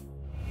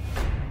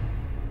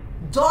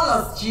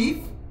 Dollars,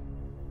 Chief!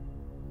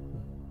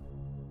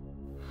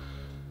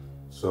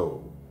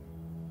 So,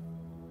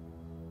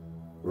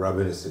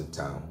 Robin is in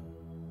town.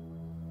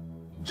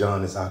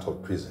 John is out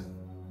of prison.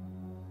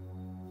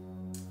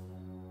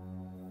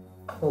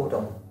 Hold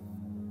on.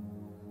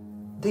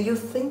 Do you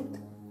think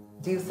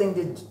the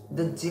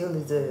deal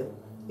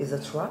is a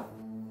trap?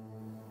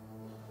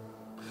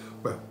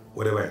 Well,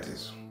 whatever it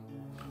is,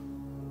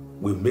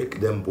 we make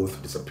them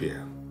both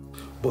disappear.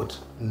 But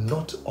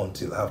not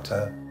until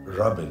after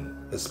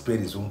Robin has paid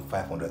his own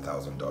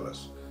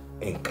 $500,000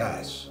 in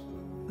cash,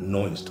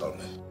 no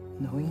installment.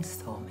 No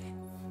installment.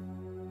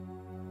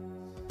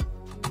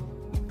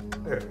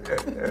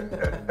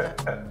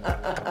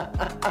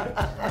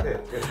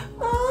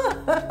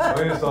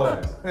 No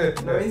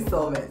installment. No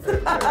installment.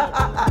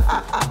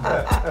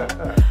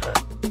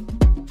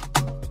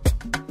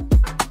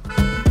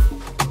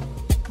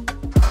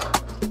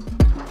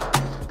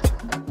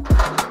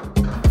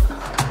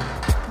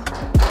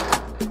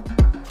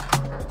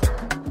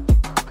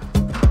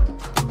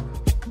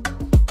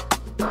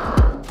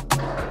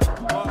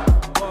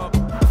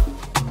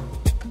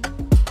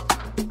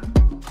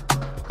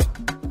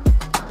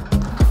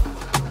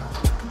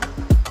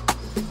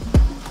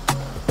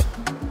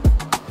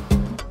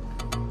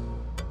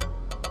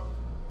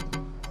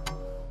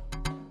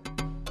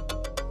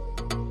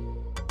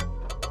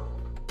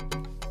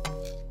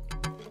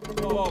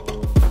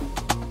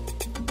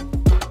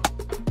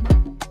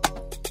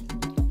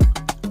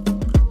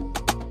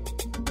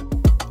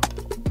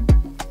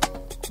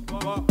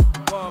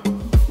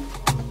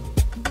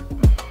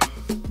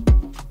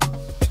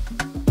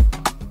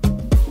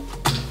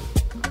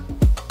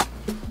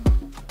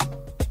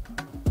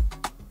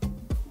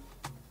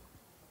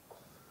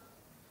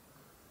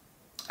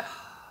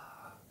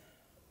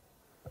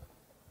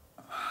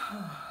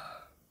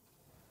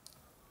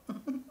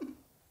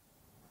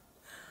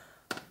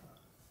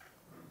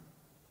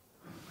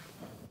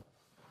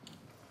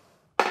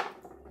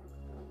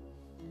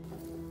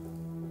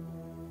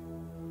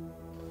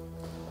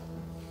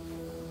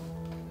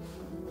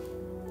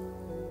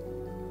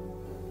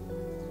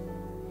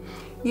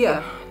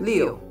 Yeah,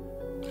 Leo,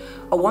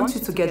 I want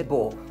you to get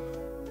Bob.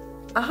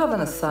 I have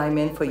an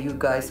assignment for you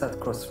guys at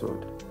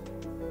Crossroad.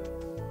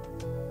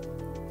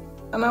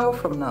 An hour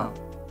from now.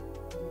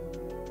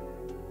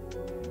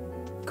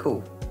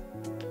 Cool.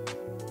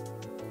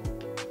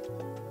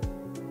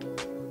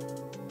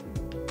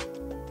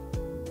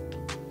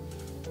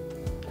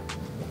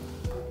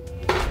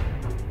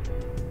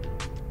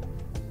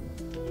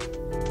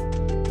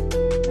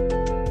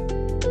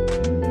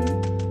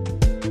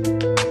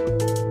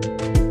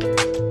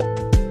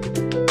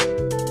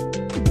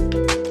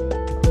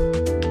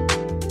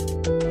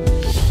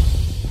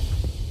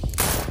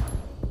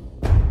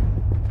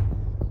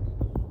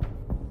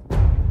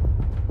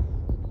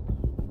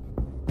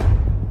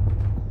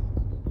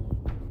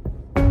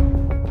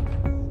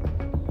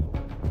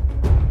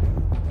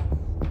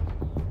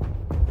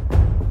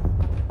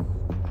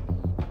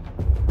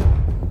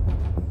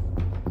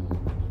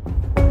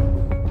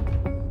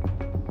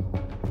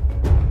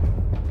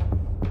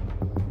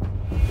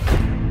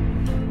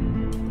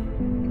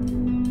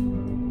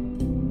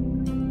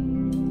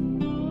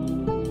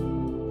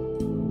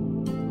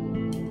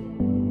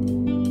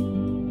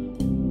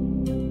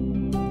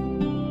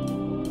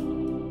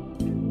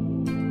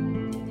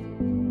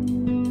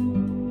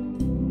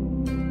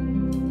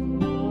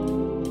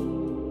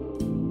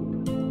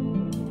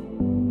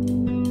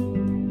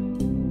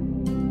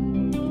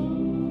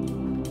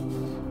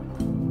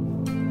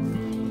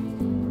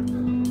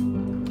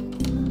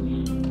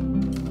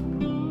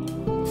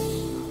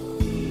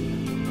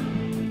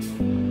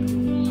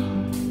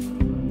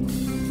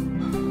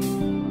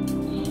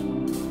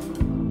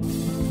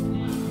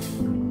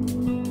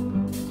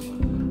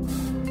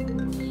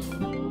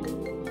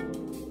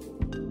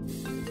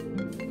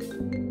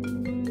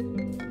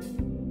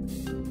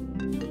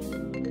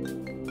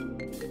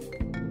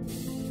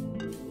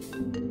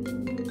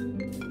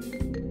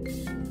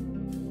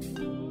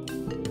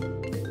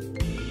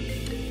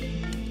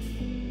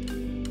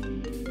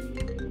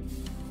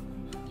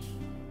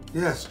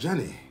 Yes,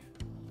 Jenny.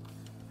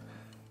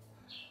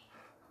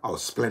 Oh,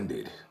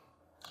 splendid.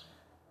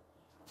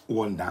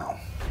 One down.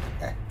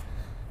 Okay.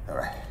 All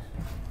right.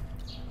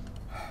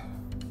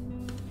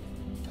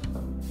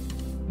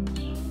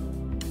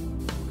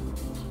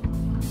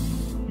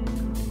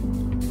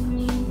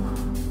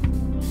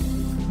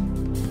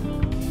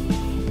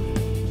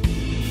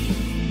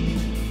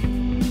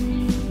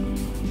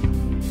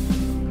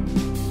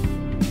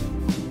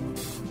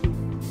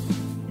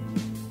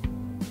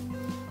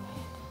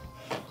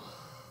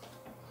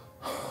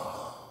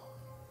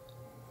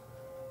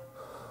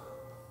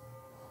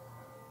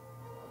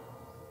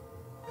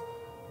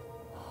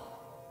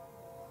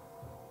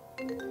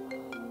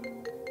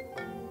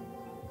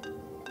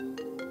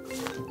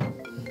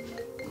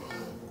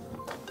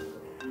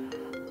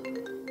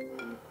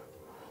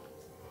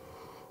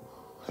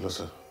 Hello,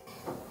 sir.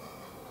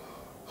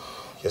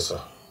 Yes,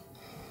 sir.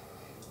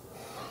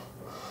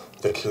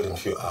 They killed him a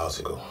few hours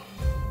ago.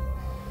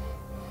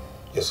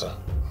 Yes, sir.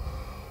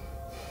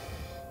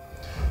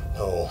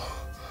 No.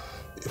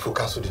 If we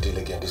cancel the deal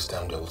again this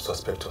time, they will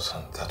suspect us,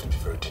 and that would be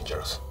very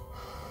dangerous.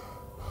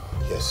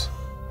 Yes.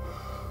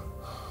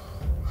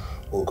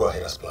 We'll go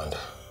ahead as planned.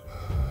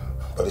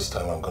 But this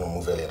time, I'm going to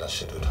move earlier than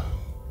scheduled.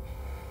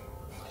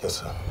 Yes,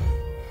 sir.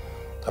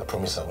 I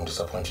promise I won't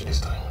disappoint you this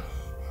time.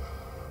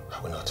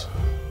 I will not.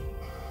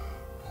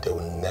 they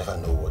will never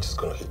know what is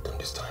going to hit them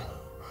this time.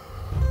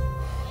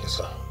 Yes,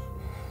 sir.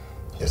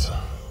 Yes, sir.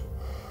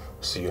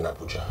 See you in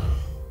Abuja.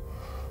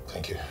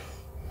 Thank you.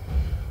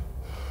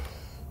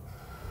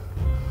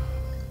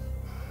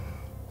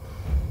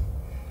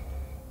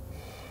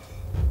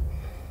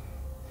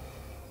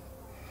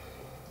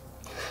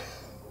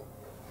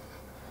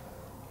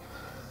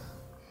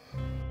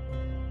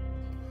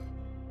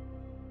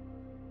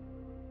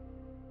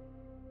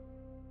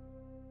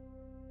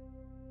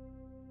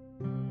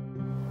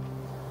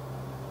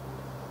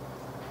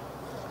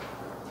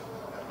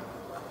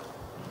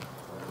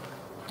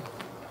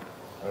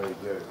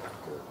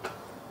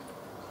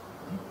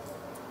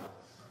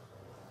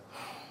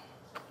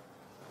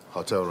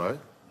 Hotel, right?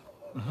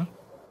 Mm-hmm.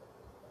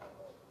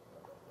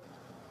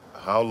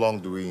 How long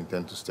do we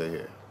intend to stay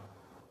here?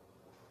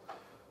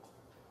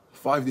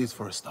 5 days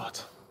for a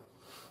start.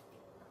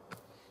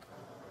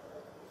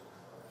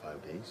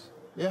 5 days?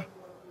 Yeah.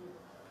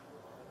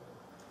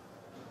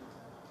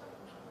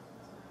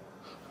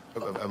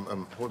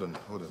 Hold on.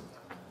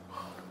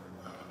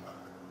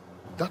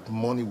 That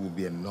money will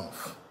be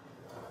enough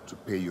to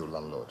pay your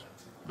landlord.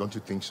 Don't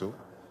you think so?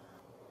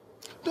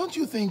 Don't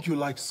you think you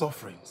like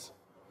sufferings?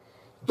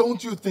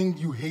 Don't you think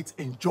you hate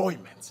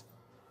enjoyment?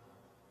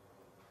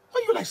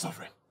 Why you like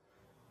suffering?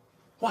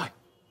 Why?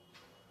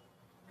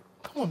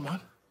 Come on, man.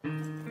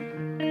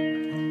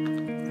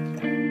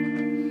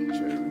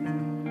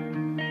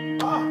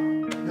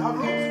 You have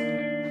rooms?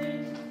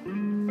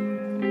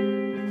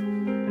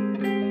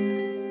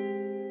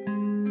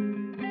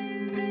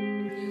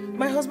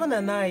 My husband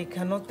and I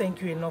cannot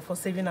thank you enough for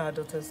saving our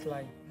daughter's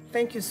life.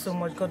 Thank you so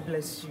much. God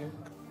bless you.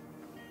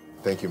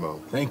 Thank you, Mom.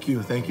 Thank you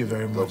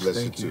very much. God bless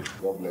Thank you you. too.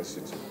 God bless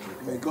you too.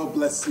 May God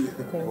bless you.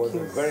 Thank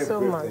you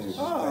so much.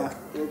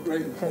 You're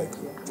brave. Thank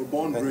you. You're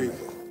born brave.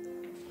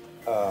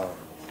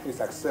 Please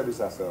accept this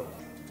as a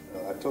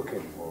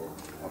token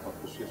of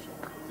appreciation.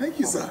 Thank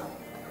you, sir.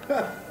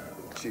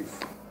 Chief.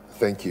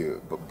 Thank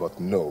you, but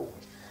no.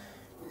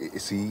 You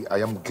see, I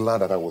am glad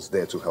that I was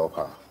there to help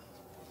her.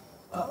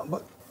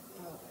 But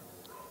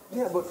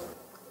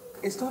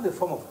it's not a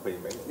form of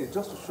payment. It's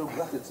just to show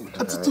gratitude.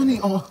 Tony,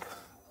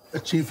 the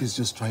chief is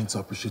just trying to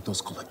appreciate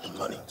us collecting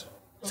money.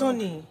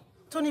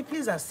 Tony,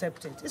 please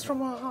accept it. It's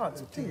from our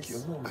hearts, please.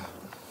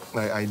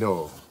 Thank you. I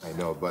know,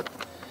 but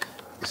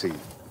you see,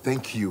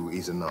 thank you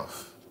is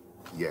enough.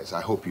 Yes, I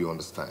hope you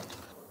understand.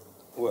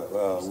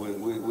 Well,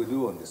 we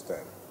do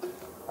understand.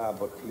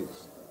 But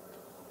please,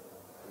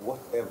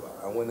 whatever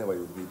and whenever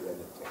you need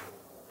anything,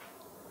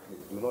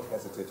 please do not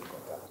hesitate to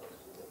contact us.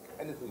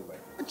 Anything you might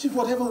need. Chief,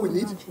 whatever we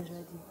need.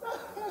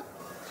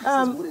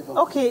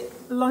 Okay,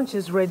 lunch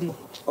is ready.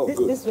 Oh,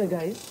 good. This way,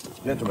 guys.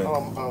 Gentlemen.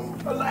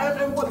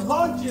 What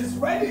lunch is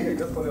ready?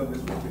 Just follow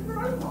this way.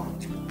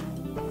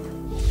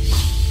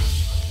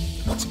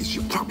 What is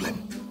your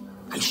problem?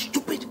 Are you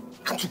stupid?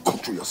 Can't you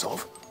control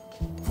yourself?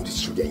 For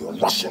this children, you're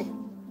rushing.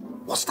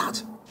 What's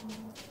that?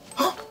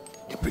 Huh?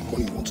 They bring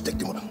money, you want to take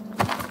the money.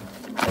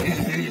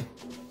 Hey.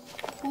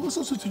 What's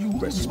also to you?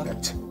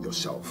 Respect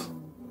yourself.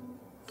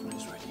 Food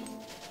is ready.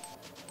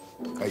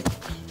 Hey,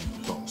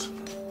 don't.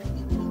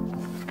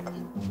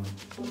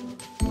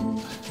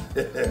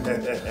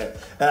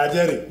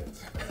 Jerry,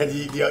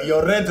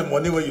 your rent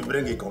money when you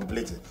bring it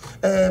complete.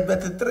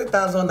 But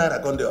 3,000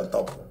 naira come there on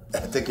top.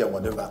 Take your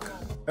money back.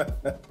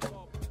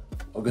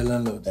 Okay,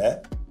 landlord.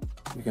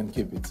 You can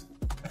keep it.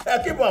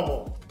 Keep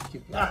up.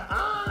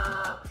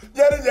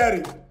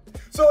 Jerry.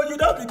 So you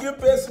don't begin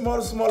pay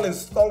small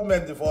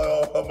installment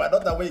for my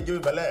daughter when you give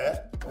me belly, eh?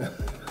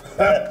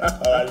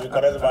 You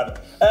correct man.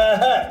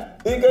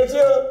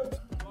 Ikechi.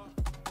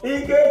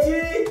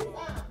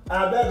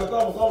 I beg you,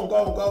 come.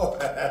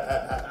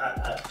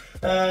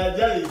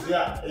 Jerry is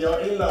here. Your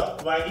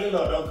in-law, my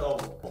in-law don't come.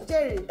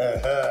 Jerry.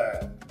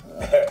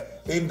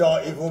 He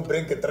don't even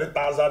bring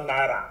 3,000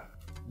 naira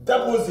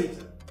deposit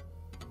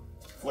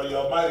for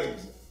your marriage.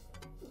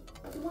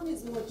 The money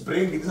is much.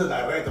 Bring it, this is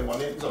direct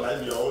money, so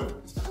that's your own.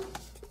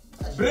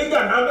 Bring it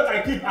now that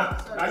I keep.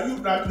 Now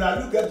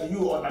you get to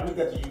you or now me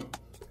get to you.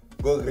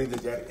 Go greet the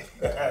Jerry.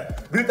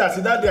 Greet her,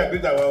 sit down there,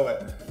 greet her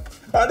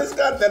well. This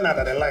guy tell her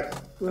that I like.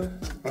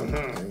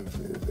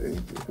 Thank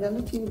you. You're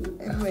looking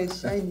everywhere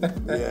shiny.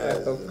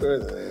 Yes, of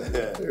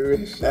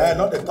course.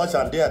 Not the touch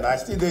and there, I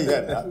still there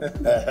yet.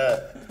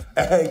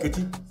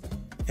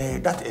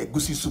 That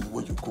egusi soup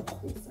what you cook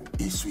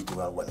is sweet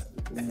well.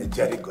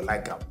 Jerry go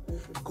like him.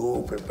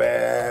 Go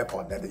prepare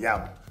pounded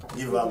yam.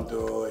 Give them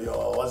to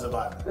your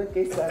husband.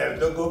 Okay, sir.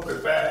 Don't go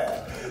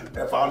prepare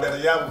the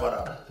pounded yam for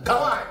her.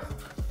 Come on.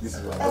 This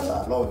is what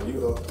I love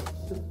you.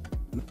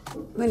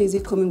 When is he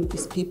coming with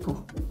his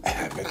people?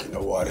 Make you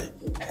no worry.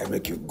 I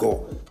make you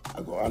go.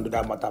 I go handle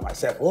that matter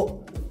myself.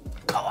 Oh,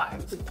 come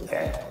on.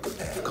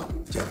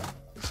 Come, Jerry.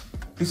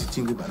 This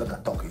thing we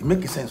better talk. It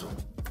make sense.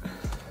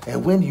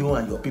 And when you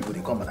and your people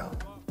they come now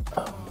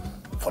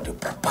for the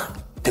proper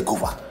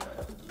takeover.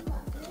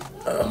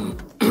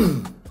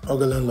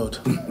 Okay, landlord.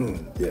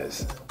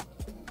 Yes.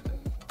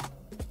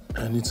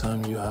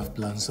 Anytime you have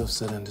plans of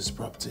selling this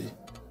property,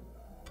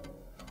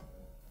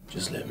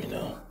 just let me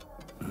know.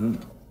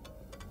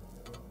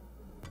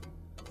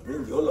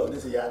 Bring the whole of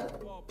this yard.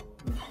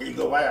 You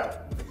go buy am.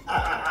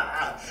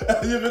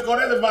 You be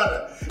correct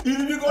father.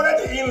 You be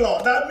correct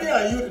in-law. That me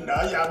and you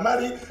now,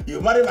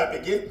 you marry my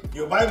pikin,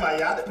 you buy my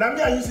yard. Now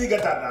me and you see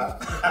get that now.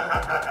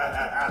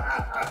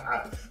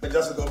 But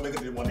just go make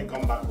the money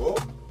come back, go.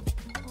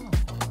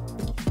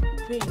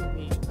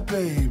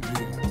 Baby.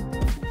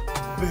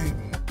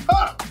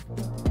 Ah!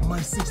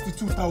 My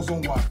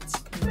 62,000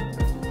 watts.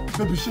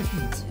 Baby, shake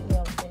it.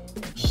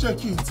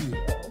 Shake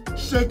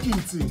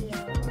it.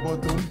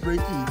 But don't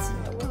break it.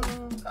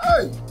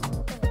 Hey!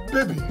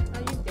 Baby,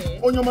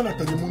 on your man at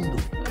Telemundo.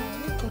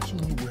 Touch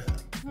me well.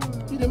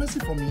 You dey messy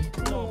for me?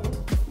 No.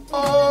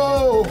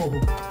 Oh!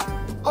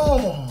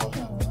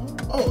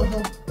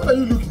 What are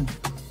you looking?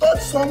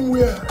 Touch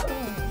somewhere.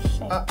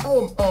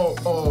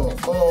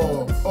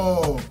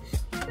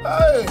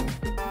 Hey!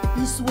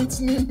 He's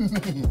sweetening me.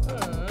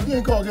 He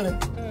ain't gonna get it.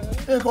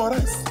 He ain't gonna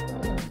rice.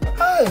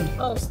 Hey!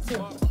 Oh,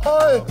 still.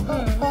 Hey!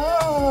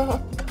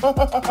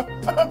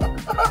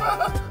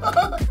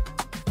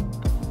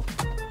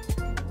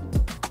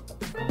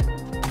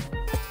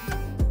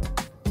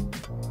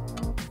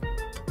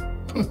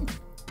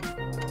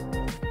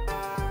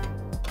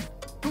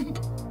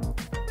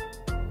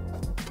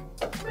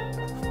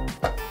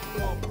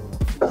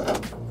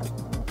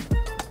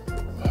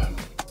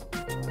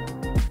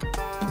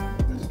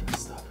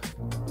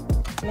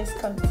 Let's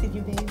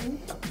continue, baby.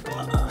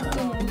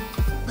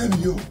 Baby,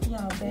 you.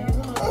 Yeah, baby.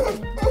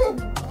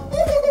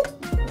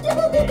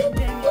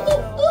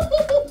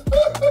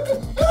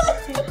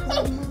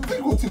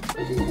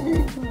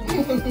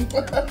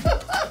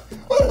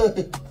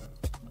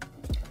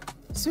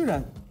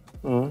 Suran,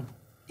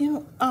 you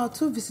know, our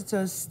two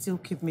visitors still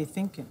keep me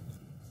thinking.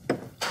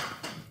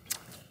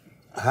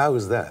 How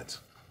is that?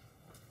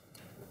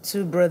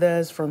 Two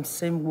brothers from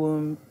same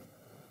womb,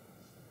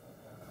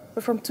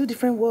 but from two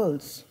different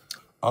worlds.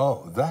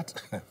 Oh,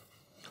 that?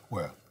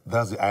 Well,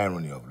 that's the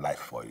irony of life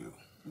for you.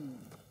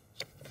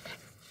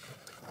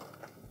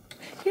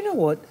 You know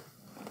what?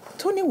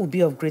 Tony will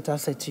be of great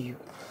asset to you.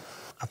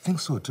 I think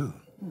so, too.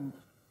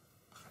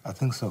 I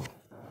think so.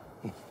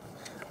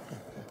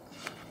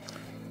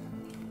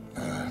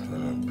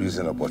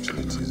 Business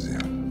opportunities here.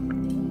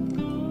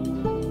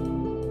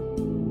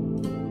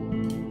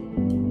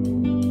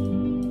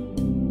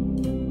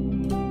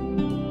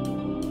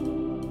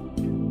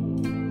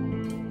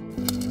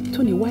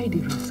 Tony, why the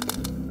risk?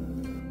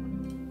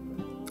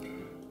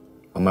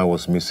 Mama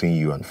was missing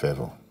you and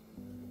Favor.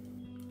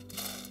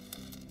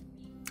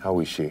 How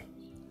is she?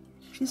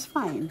 She's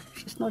fine.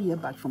 She's not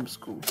yet back from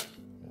school.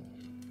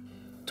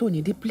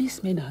 Tony, the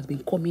policemen has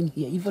been coming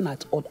here even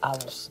at odd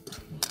hours.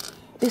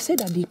 They said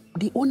that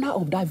the owner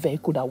of that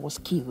vehicle that was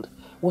killed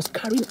was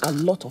carrying a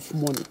lot of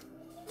money,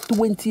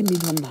 20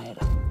 million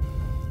naira.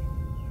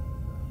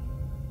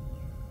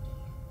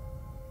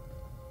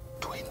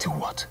 20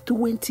 what?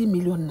 20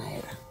 million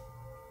naira.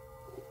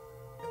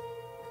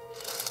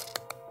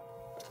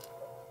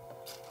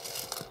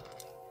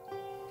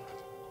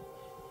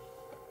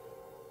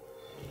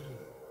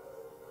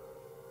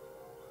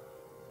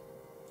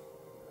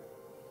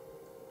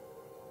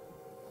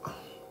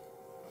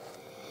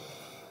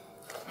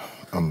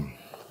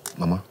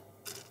 Mama,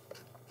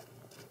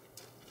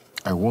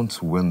 I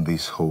want when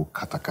this whole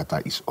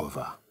Katakata is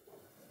over,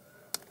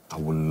 I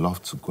would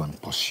love to go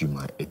and pursue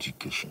my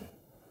education.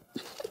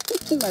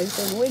 My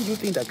son, when do you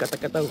think that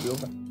Katakata will be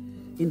over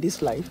in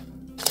this life?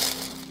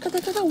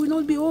 Katakata will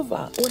not be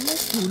over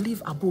unless you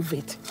live above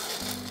it.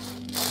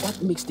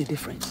 That makes the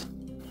difference.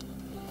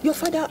 Your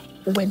father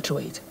went through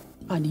it,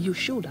 and you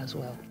should as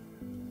well.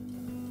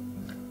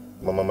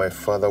 Mama, my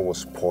father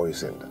was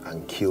poisoned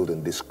and killed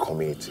in this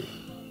community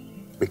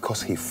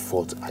because he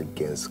fought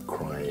against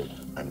crime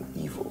and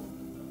evil.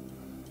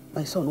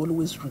 My son,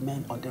 always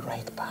remain on the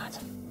right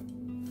path.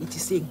 It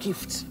is a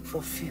gift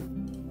for few.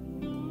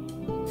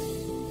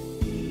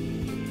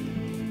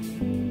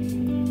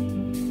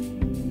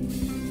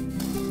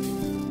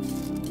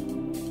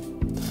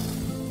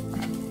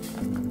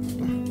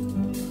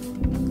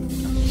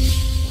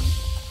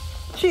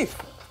 Chief.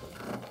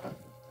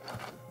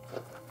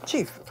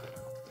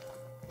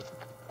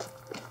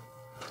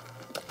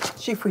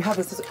 Chief, we have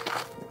a...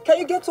 Can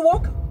you get to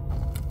work?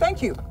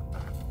 Thank you.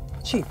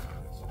 Chief,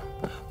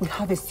 we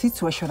have a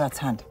situation at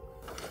hand.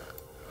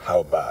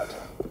 How bad?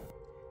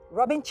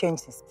 Robin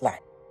changed his plan,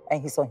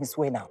 and he's on his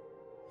way now.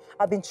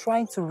 I've been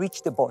trying to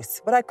reach the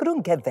boys, but I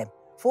couldn't get them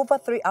for over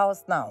 3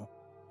 hours now.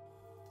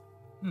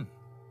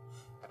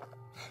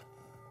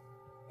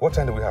 What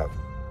time do we have?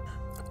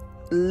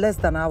 Less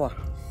than an hour.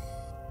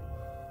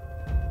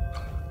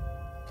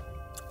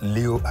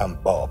 Leo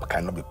and Bob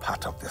cannot be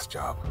part of this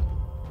job.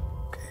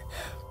 Okay?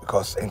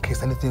 Because in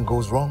case anything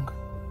goes wrong,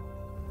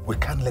 we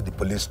can't let the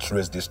police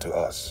trace this to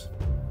us.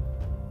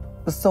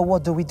 So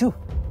what do we do?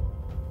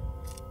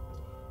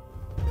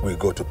 We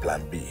go to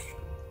plan B.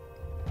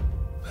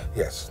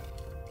 Yes.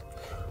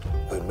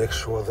 We'll make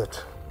sure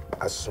that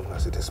as soon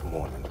as it is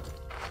morning.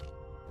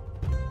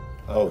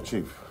 Oh,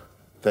 Chief.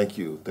 Thank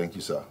you,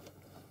 sir.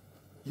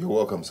 You're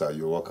welcome, sir.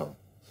 You're welcome.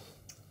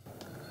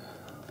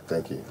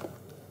 Thank you.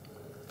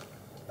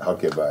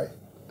 Okay, bye.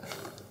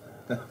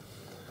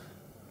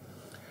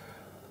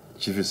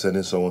 Chief is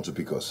sending someone to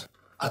pick us.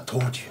 I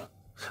told you.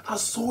 I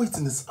saw it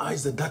in his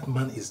eyes that that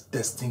man is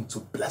destined to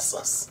bless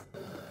us.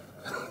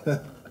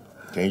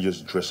 Can you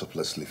just dress up?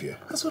 Let's leave here.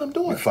 That's what I'm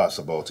doing. Be fast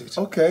about it.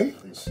 Okay.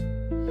 Please.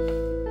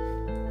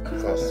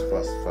 Fast.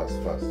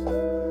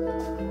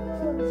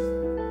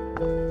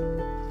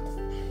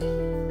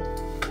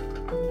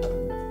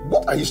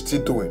 What are you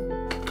still doing?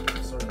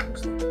 Sorry.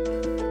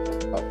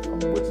 I'm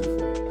waiting for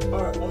you.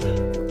 All right, okay.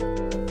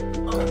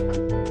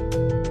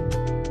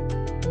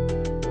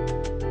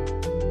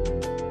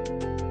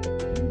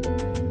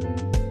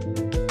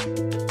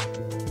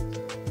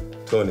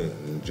 Tony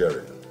and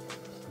Jerry,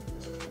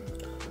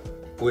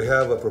 we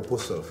have a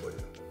proposal for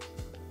you.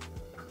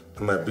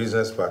 My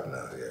business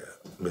partner here,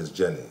 Miss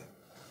Jenny,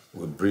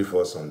 will brief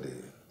us on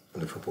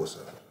the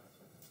proposal.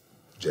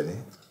 Jenny?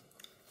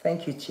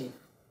 Thank you, Chief.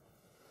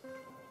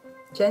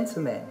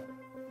 Gentlemen,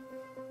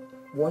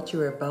 what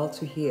you're about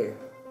to hear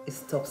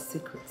is top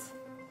secret,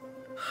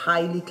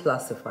 highly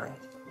classified.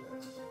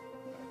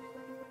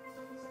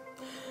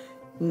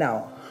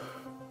 Now,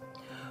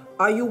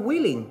 are you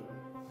willing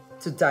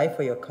to die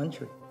for your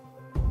country?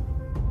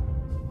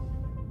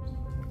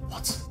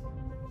 What?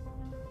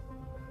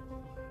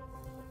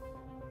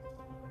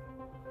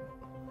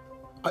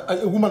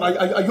 Woman,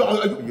 are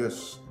you...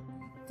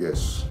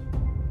 Yes.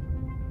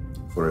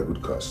 For a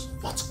good cause.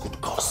 What good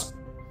cause?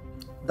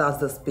 That's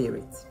the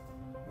spirit.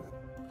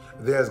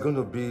 There's going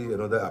to be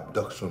another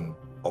abduction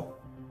of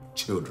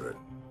children.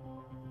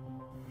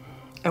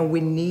 And we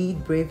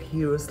need brave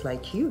heroes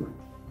like you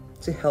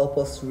to help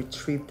us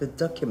retrieve the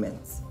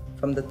documents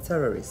from the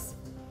terrorists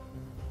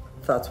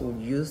that will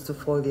use to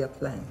foil their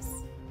plans.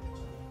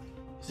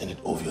 Isn't it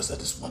obvious that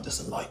this one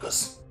doesn't like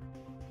us?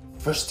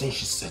 First thing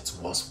she said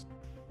to us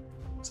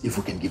is if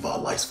we can give our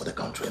lives for the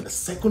country, and the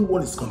second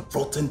one is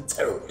confronting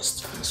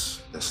terrorists.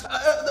 Yes.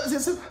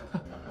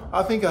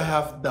 I think I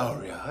have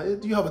diarrhea.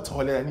 Do you have a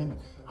toilet?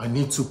 I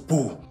need to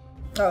poo.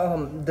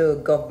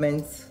 The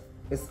government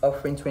is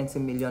offering 20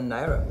 million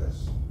naira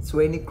to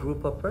any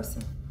group or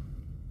person.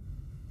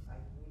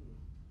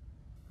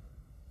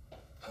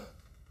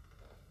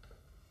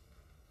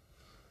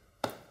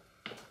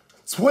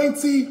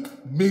 20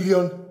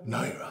 million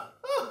naira.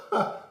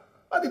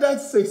 Why did I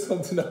say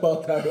something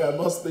about that? I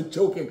must be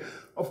joking.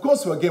 Of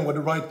course, we're the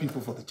right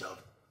people for the job.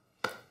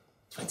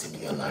 20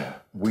 million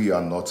naira. We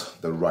are not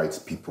the right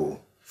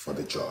people for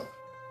the job.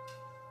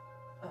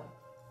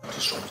 What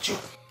is wrong with you?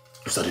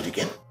 You started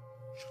again.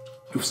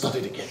 You've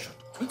started again.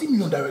 20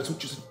 million naira is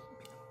what you said.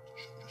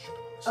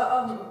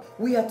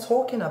 We are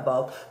talking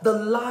about the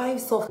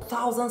lives of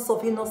thousands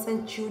of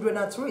innocent children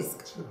at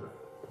risk.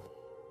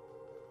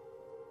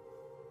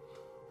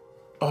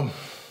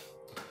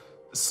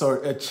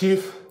 Sorry,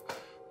 Chief,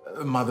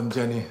 Madam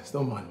Jenny,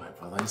 don't mind my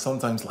brother. He's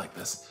sometimes like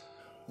this.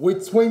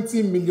 With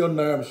 20 million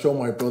naira, I'm sure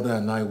my brother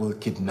and I will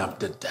kidnap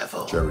the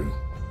devil. Jerry,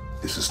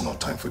 this is not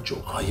time for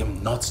joke. I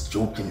am not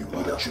joking. You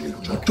are actually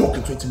joking. Not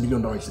joking. 20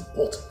 million naira is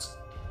important.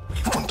 In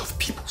front of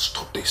people,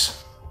 stop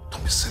this.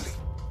 Don't be silly.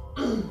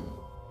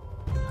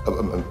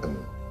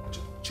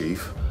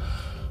 Chief,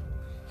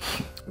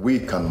 we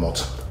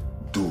cannot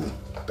do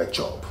the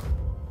job.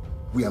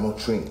 We are not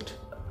trained.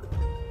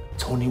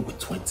 Tony, with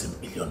 20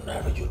 million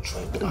naira, you're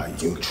trained. Are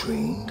you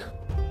trained?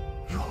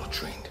 You're not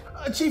trained.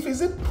 Chief,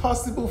 is it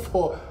possible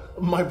for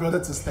my brother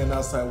to stand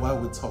outside while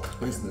we talk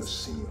business?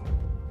 Senior.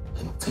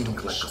 And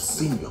think like a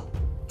senior.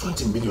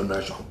 20 million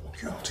naira. I'll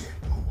walk you out here.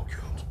 I'll walk you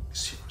out. Be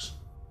serious.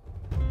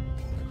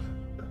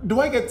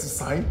 Do I get to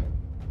sign?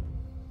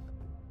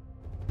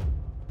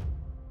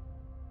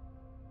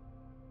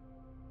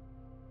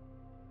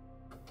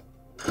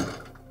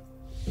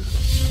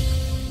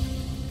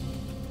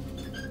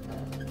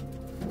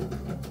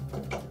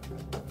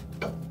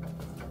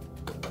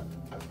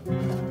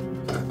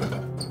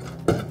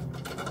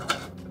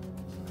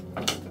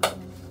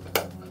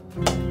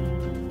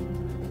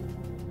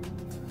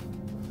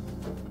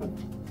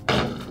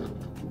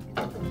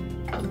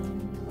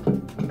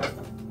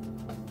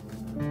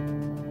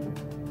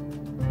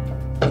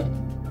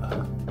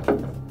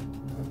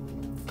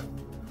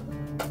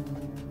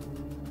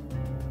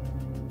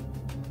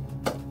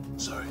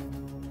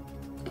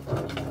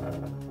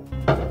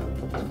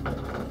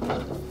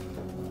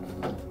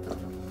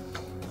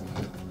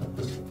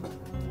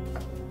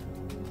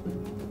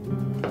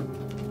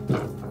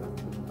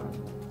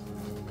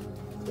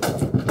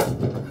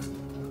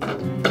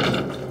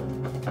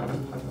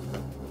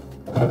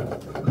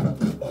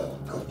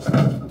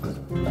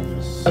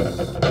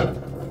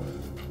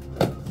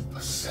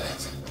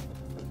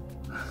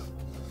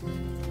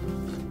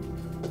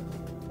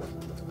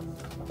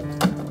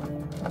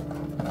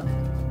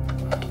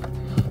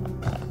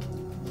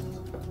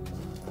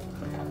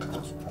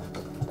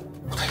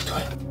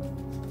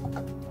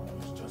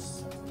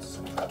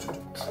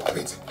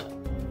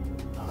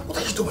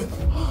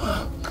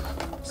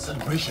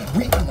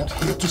 We are not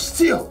here to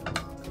steal.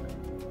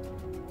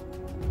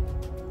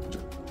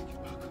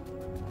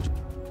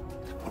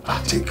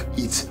 Take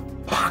it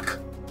back.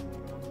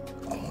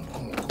 Come on.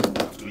 We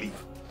have to leave.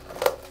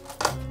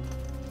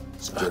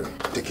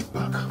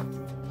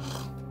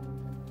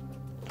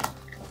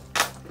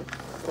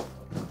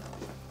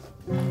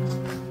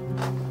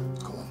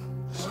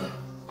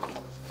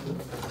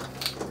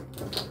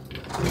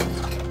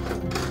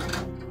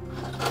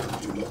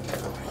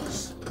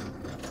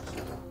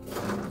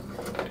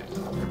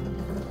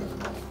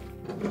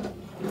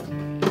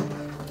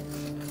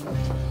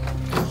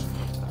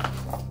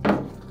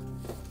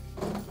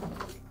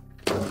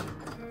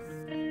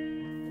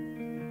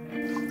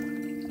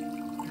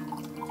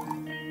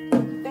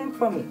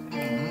 for me.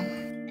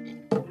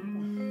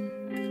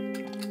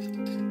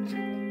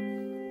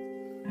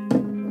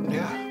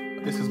 Yeah,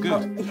 this is good.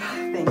 Oh,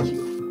 yeah, thank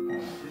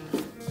you.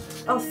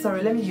 Oh,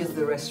 sorry, let me use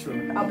the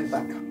restroom. I'll be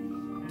back.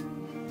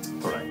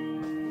 All right.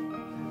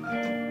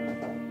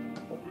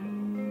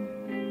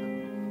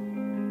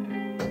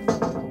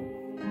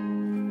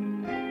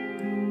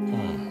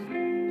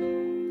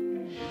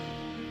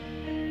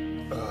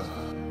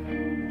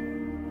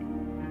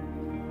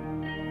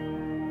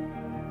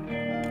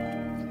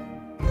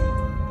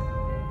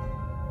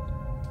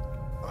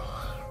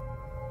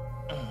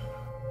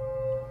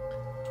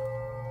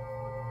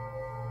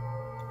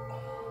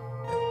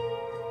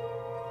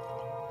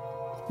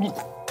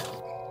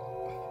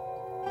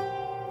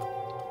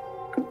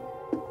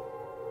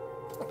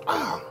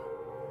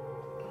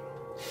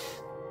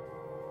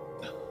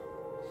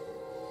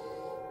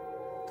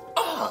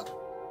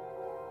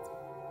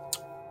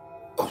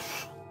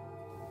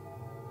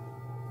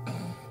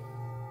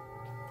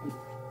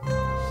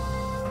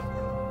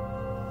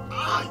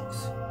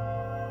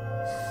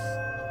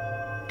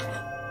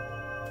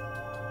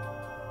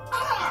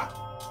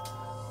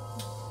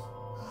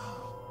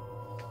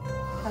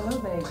 Hello,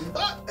 baby.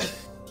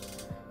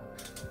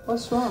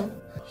 What's wrong?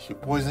 You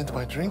poisoned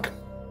my drink?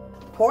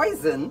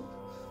 Poison?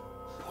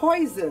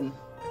 Poison?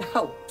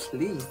 Oh,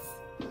 please.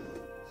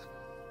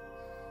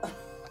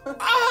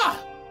 Oh.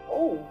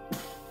 Oh.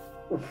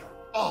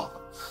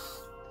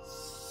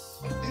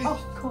 Oh,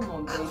 come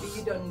on, baby.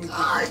 You don't need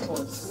this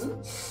poison.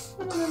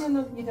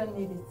 No. You don't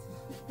need it.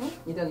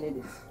 You don't need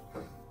it.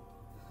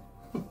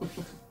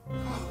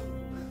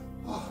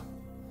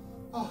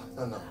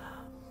 No.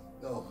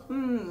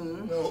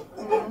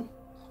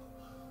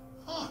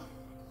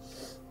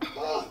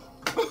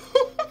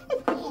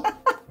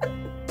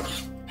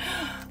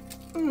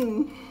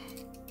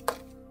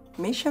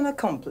 Mission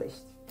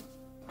accomplished.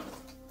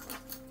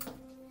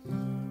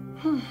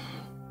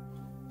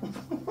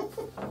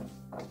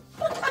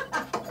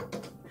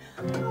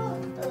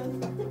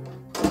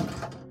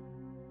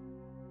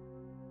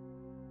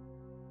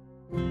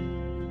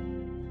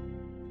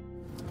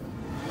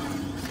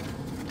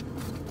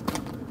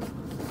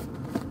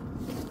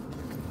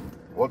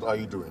 What are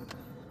you doing?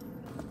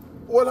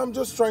 Well, I'm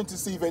just trying to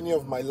see if any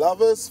of my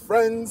lovers,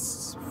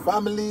 friends,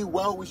 family,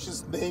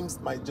 well-wishers' names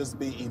might just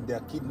be in their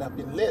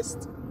kidnapping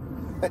list.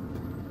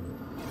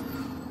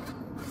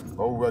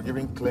 Oh, we are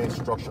giving clear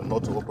instruction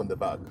not to open the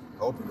bag. I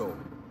hope you know.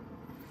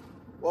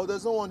 Well,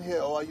 there's no one here,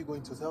 or are you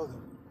going to tell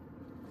them?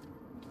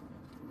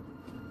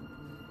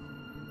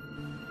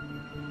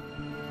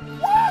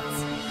 What?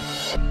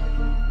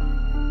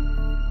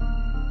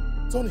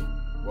 Tony.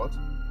 What?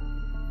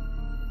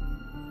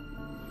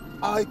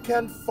 I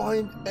can't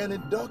find any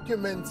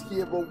documents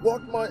here, but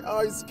what my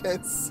eyes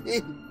can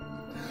see,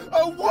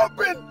 a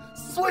whopping,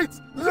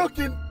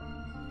 sweet-looking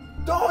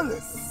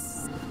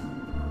dollars.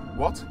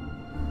 What?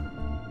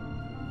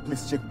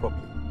 Please check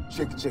properly.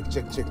 Check.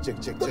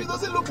 Tony,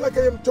 does it look like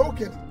I am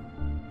joking?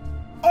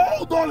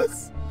 All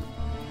dollars!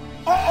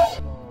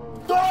 All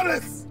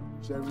dollars!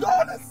 Jerry.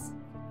 Dollars!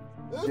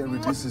 Jerry,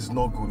 this is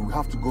not good. We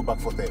have to go back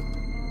for them.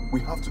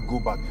 We have to go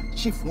back.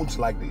 Chief won't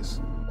like this.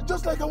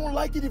 Just like I won't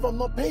like it if I'm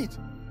not paid.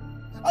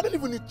 I don't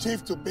even need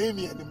Chief to pay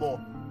me anymore.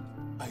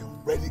 I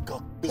already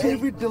got paid.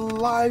 Jerry, the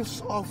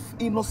lives of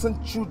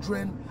innocent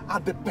children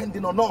are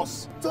depending on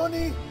us.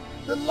 Tony,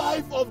 the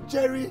life of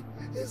Jerry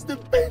is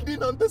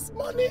depending on this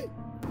money.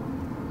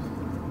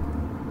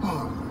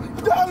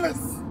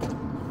 Dollars!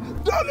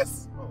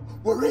 Dollars!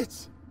 We're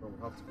rich. No, we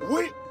have to go.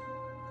 We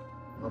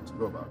have to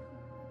go back.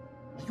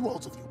 Are you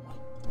out of your mind?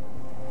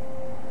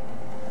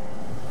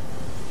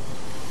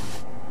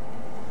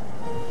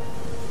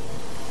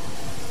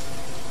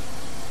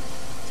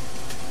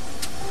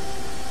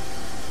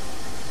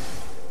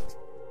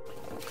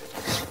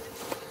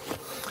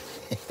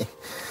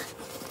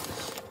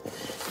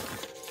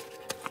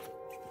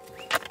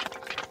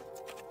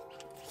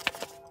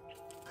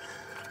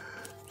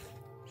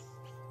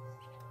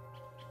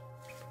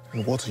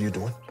 And what are you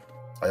doing?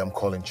 I am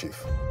calling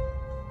Chief.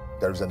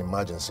 There is an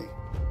emergency.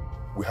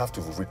 We have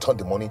to return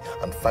the money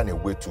and find a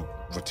way to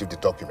retrieve the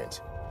document.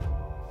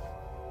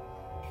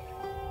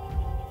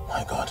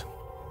 My God.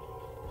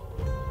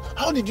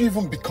 How did you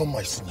even become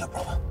my senior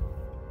brother?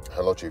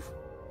 Hello, Chief.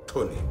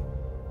 Tony,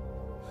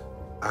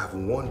 I've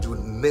warned you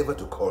never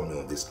to call me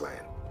on this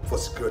line for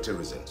security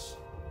reasons.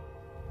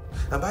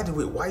 And by the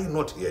way, why are you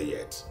not here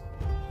yet?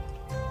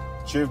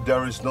 Chief,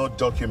 there is no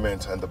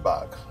document in the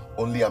bag.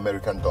 Only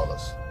American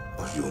dollars.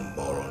 Oh, you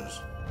morons.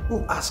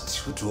 Who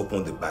asked you to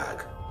open the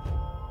bag?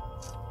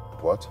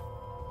 What?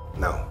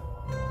 Now,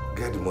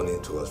 get the money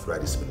to us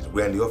right this minute.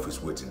 We're in the office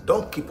waiting.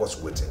 Don't keep us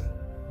waiting.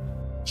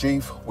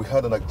 Chief, we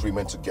had an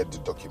agreement to get the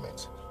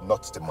document,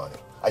 not the money.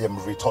 I am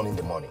returning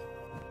the money.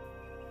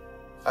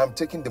 I'm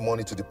taking the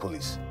money to the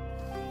police.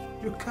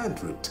 You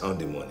can't return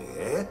the money,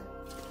 eh?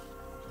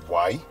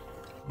 Why?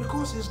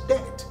 Because he's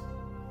dead.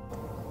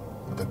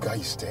 The guy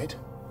is dead?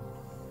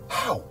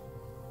 How?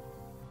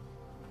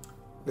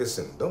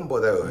 Listen, don't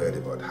bother your head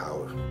about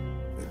how.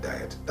 the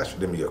diet. That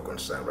shouldn't be your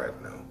concern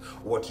right now.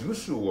 What you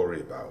should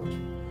worry about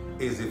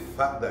is the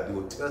fact that the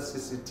hotel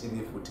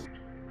CCTV footage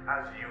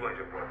has you and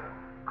your brother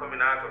coming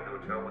out of the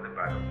hotel with a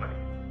bag of money.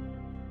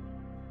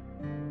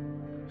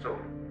 So,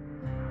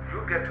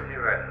 you get to me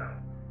right now.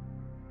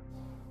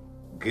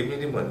 Give me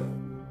the money,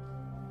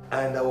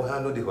 and I will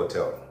handle the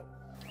hotel.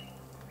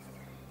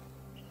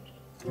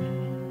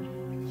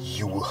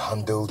 You will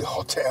handle the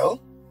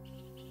hotel?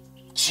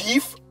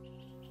 Chief?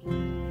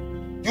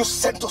 You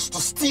sent us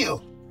to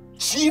steal,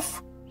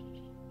 Chief?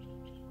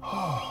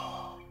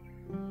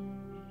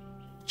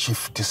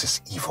 Chief, this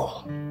is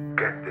evil.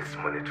 Get this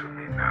money to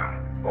me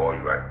now, or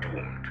you are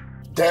doomed.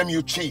 Damn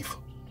you, Chief.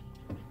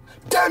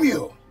 Damn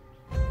you!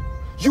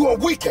 You are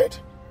wicked.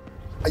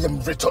 I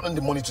am returning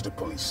the money to the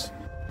police.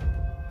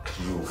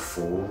 You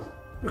fool.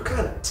 You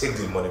can't take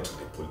the money to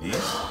the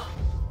police.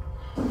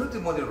 Put the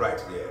money right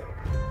here.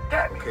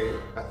 Okay?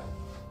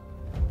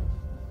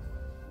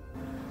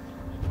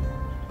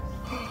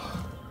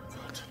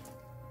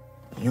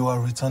 You are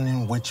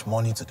returning which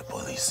money to the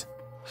police?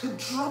 He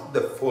dropped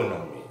the phone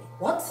on me.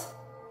 What?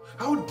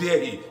 How dare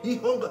he? He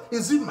hung up.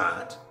 Is he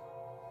mad?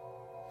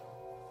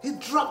 He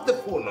dropped the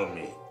phone on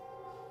me.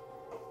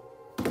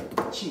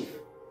 Chief,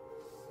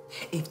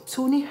 if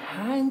Tony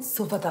hands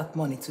over that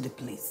money to the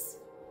police,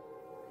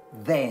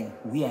 then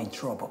we are in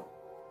trouble.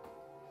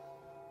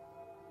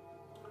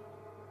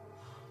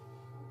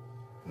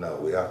 Now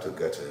we have to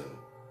get him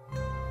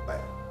by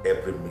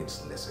every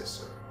means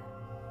necessary.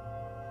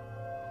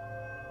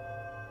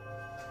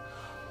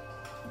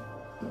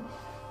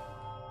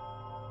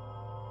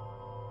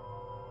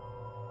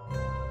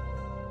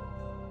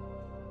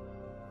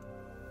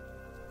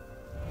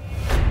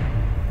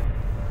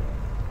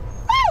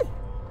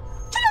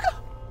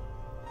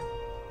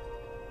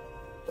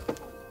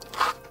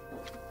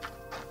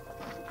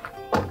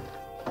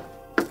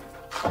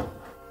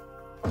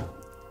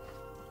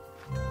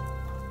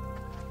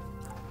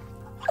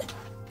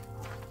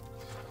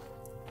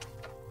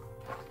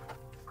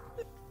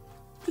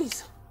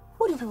 Please,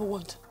 what do you people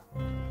want?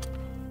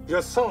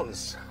 Your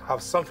sons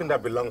have something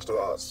that belongs to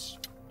us.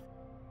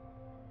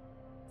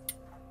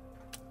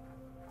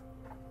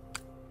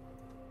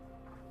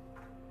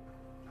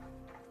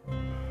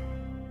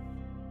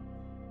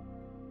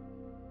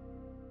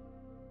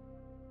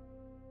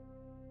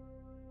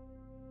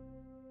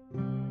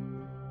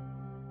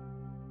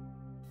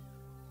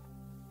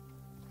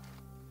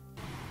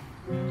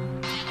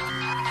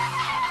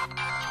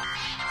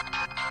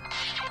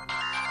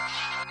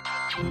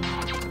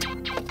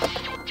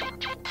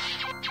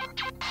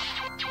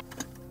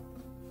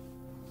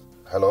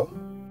 Hello?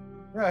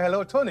 Yeah,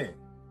 hello, Tony.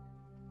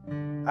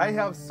 I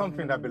have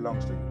something that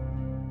belongs to you.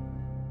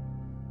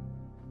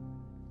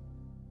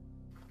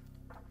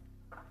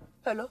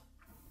 Hello?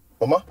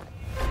 Mama?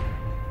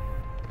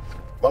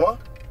 Mama?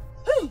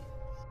 Hey!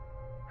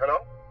 Hello?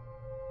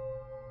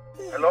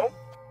 Hello?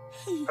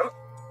 Hello?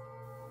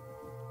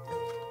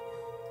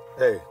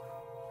 Hey,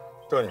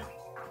 Tony,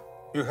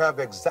 you have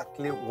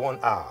exactly 1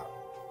 hour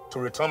to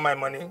return my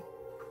money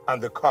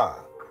and the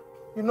car.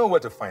 You know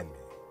where to find me.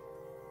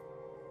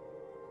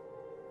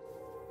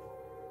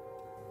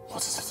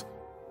 What is it?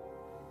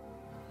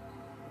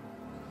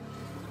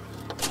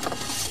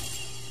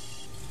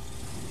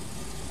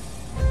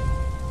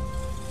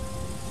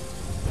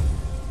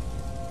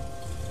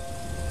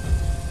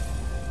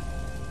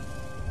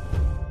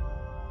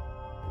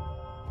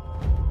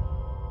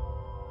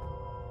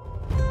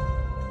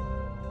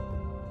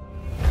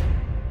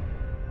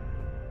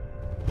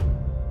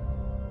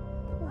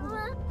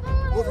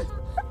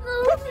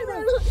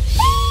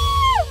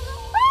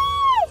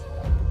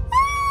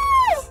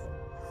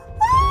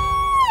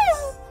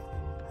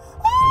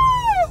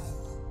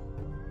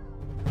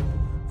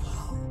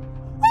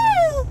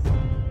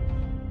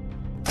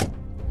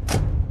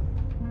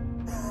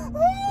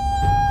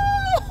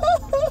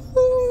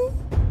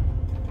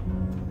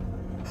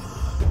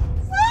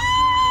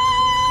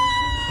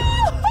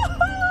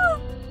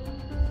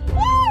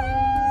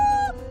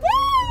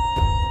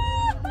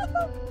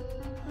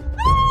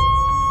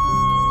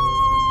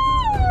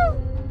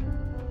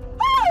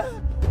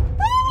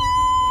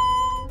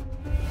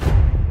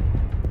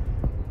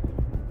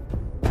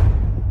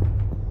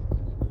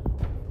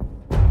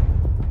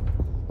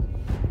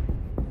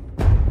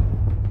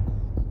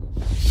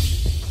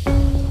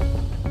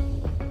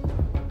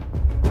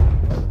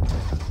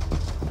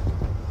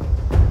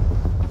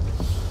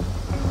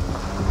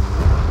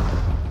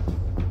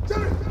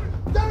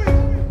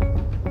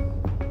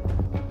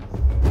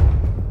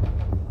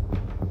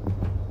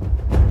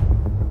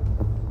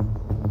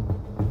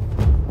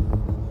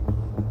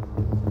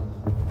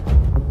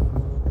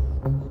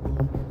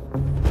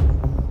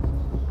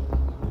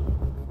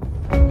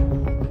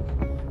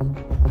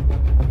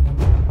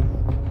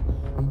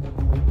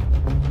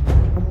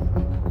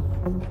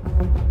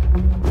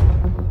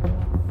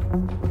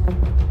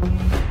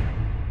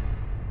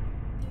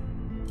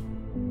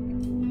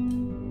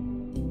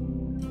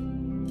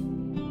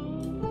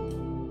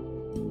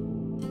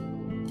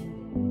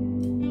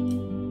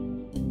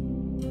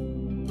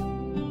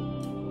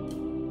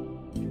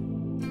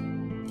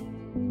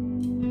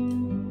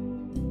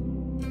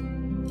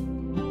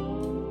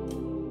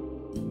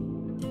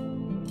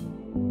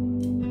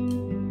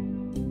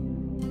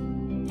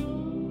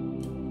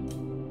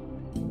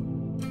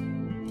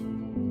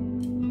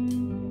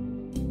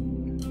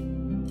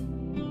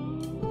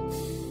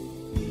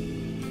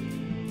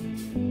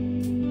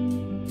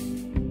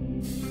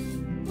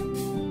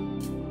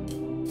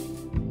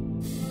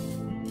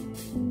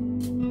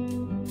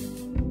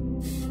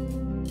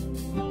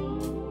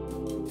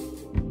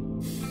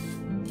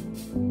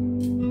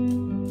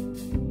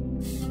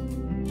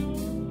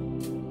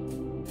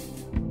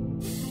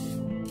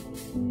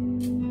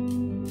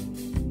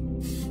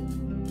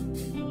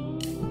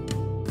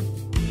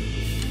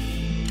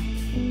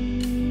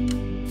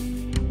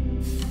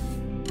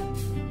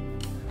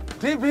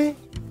 DB?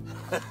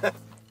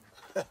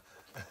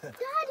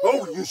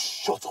 Oh, you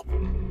shut up.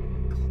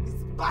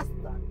 This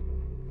bastard.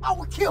 I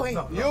will kill him.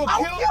 No, You'll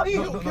kill him.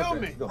 You'll kill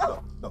me.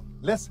 No.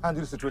 Let's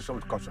handle the situation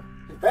with caution.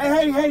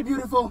 Hey,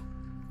 beautiful.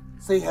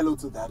 Say hello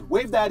to Daddy.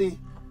 Wave, Daddy.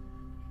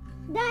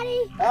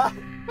 Daddy.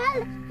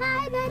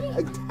 Hi, Daddy.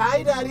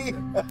 Hi, Daddy.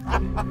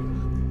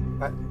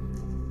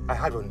 I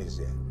have your knees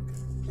here.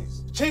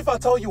 Please. Chief, I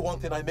tell you one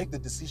thing, I make the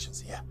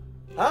decisions here.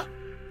 Huh?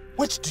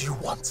 Which do you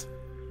want?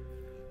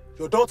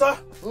 Your daughter?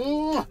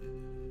 Or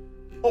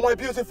my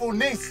beautiful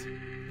niece?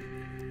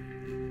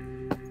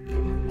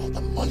 Or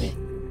the money?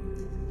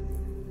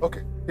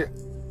 Okay, here.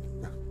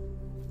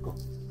 Go.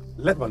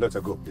 Let my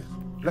daughter go, please.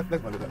 Let my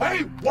daughter go.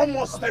 Hey, one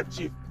more step,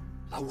 Chief.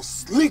 I will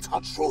slit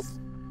her throat.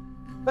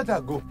 Let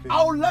her go, please.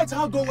 I'll let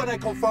her go when I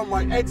confirm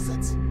my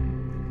exit.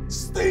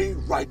 Stay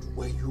right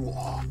where you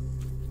are.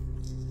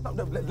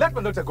 No, let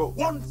my daughter go.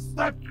 One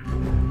step.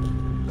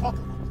 Cut.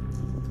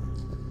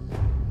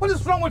 What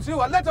is wrong with you?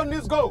 I let her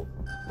niece go.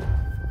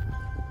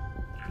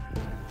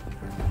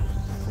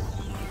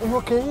 Are you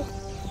okay?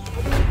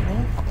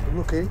 Are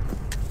you okay?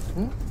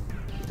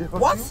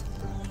 What?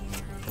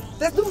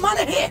 There's no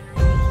money here.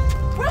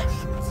 What?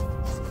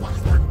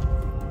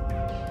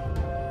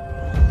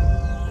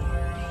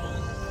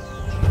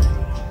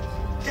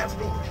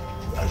 Careful.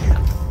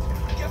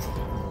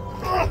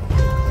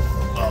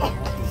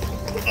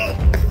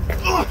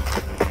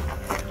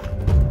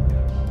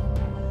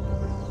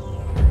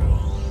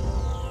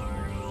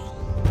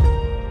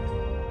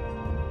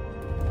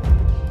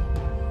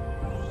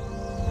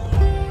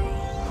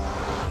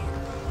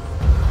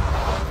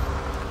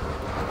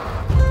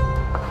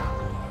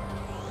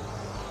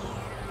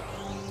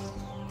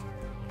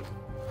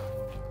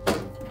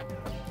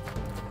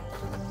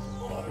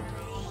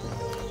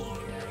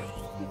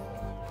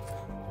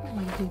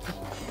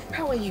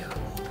 How are you?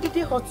 Did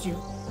they hurt you?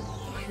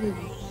 My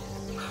baby.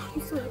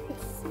 I'm so happy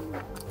to see you.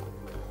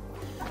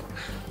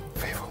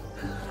 Favor.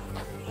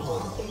 Oh,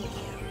 thank you.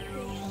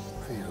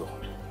 Favor.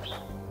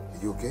 Are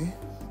you okay?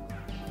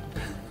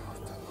 Oh,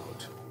 thank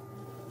God.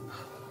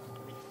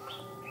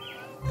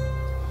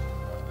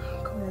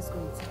 Come, let's go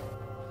inside.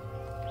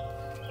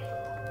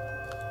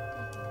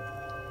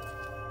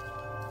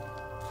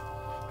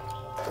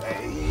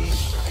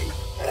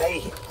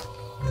 Hey.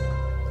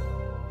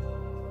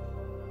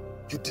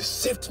 You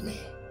deceived me.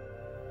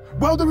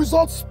 Well, the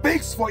result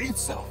speaks for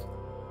itself.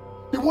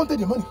 They wanted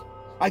the money.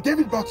 I gave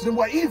it back to them.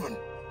 We're even.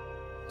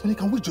 Tony,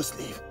 can we just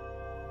leave?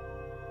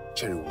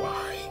 Jerry,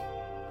 why?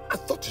 I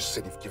thought you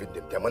said you've given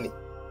them their money.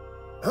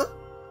 Huh?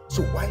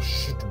 So why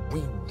should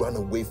we run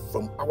away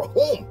from our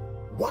home?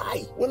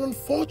 Why? Well,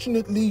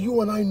 unfortunately,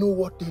 you and I know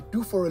what they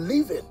do for a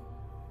living.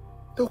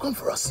 They'll come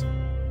for us.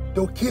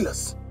 They'll kill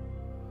us.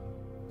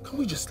 Can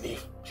we just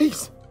leave?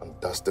 Please. And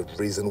that's the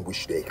reason we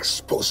should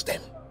expose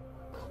them.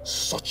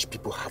 Such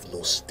people have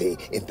no stay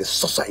in the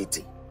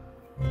society.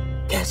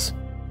 Yes.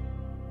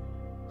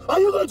 Are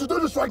you going to do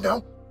this right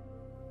now?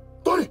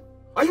 Tony,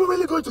 are you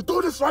really going to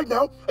do this right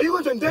now? Are you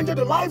going to endanger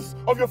the lives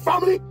of your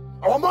family?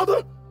 Our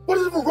mother? What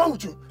is even wrong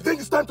with you? You think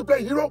it's time to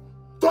play hero?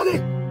 Tony,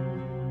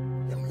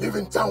 I'm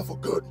leaving town for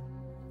good.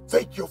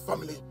 Take your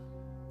family.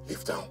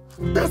 Leave town.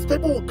 These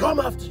people will come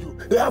after you.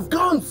 They have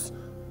guns.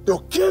 They'll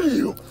kill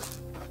you.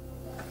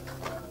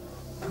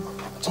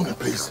 Tony,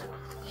 please.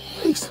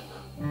 Please.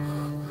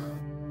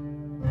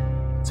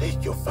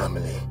 Take your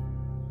family.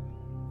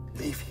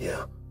 Leave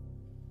here.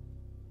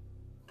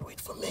 Do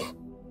it for me.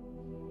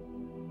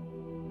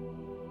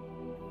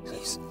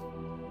 Please.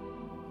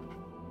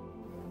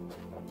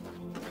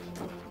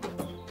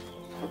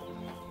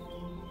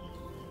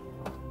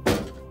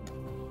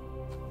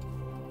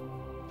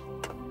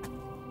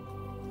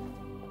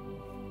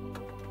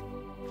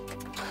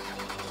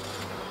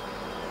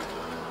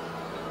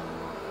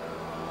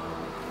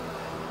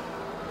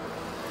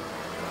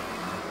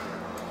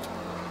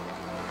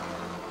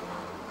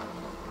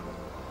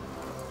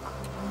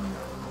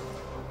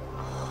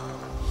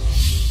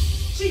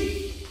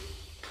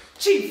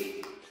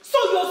 Chief, so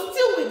you're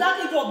still with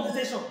that evil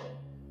organization?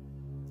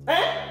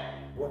 Eh?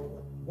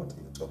 What are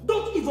you talking?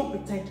 Don't even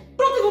pretend.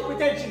 Don't even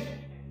pretend, Chief.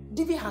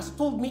 Divi has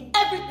told me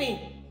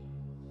everything.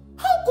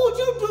 How could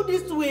you do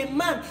this to a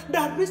man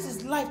that risked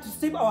his life to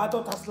save our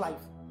daughter's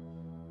life?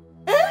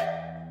 Eh?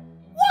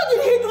 What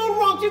did he do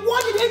wrong, Chief?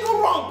 What did he do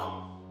wrong?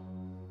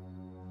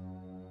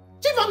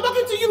 Chief, I'm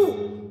talking to you.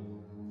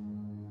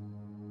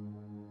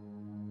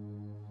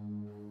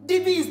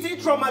 Divi is still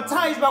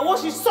traumatized by what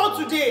she saw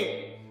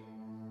today.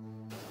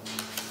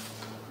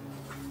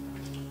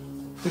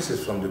 This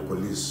is from the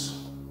police.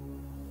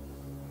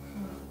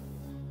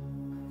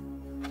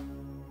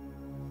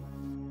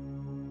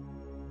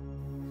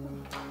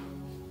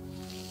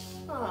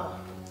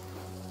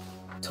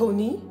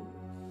 Tony?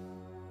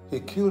 He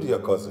killed your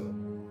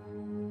cousin.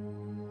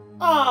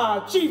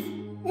 Chief,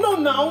 no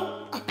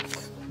now.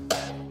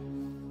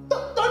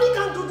 Tony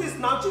can't do this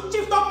now.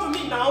 Chief, talk to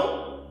me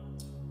now.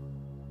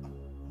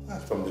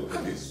 That's from the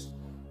police.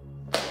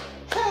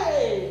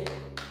 Hey!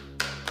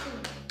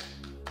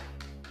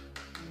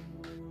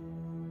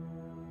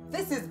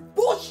 This is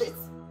bullshit.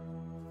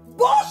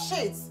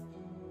 it!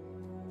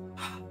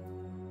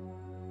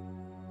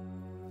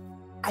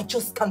 I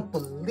just can't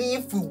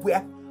believe we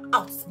were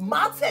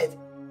outsmarted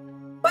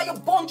by a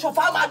bunch of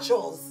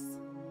amateurs.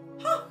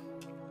 Huh?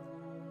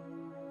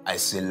 I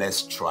say let's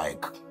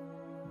strike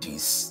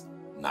this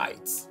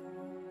night.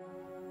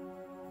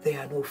 They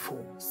are no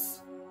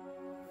fools.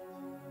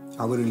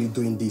 Are we really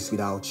doing this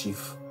with our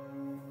chief?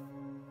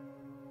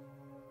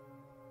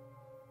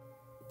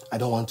 I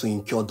don't want to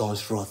incur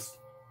Don's wrath.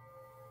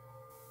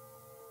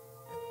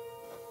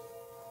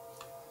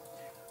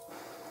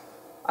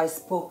 I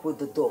spoke with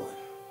the Don.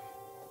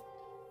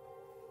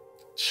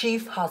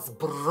 Chief has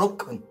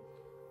broken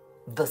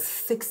the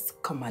 6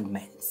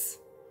 commandments.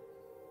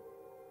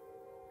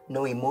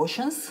 No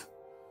emotions,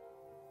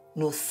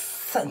 no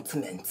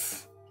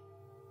sentiments.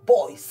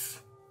 Boys,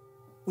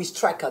 we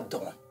strike at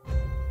dawn.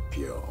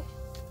 Pure.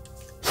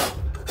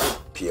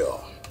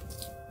 Pure.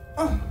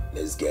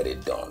 Let's get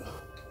it done.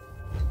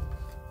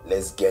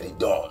 Let's get it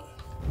done.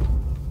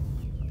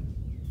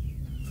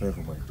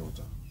 Favor, my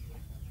daughter.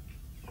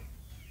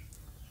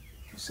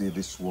 You say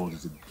this world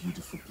is a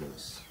beautiful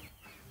place.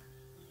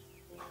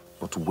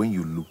 But when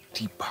you look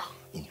deeper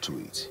into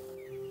it,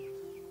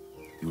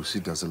 you'll see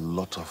there's a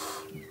lot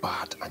of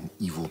bad and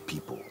evil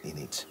people in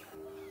it.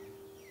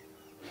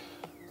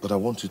 But I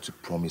want you to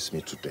promise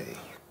me today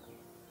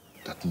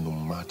that no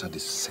matter the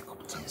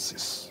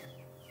circumstances,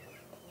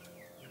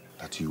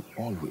 that you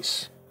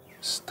always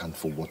stand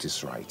for what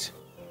is right.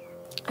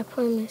 I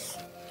promise.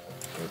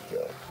 Good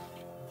girl.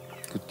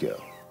 Good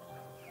girl.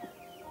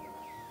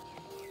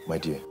 My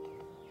dear,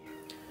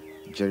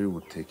 Jerry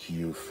will take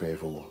you,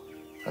 Favor,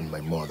 and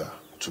my mother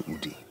to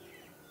Udi,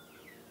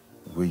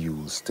 where you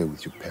will stay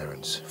with your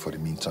parents for the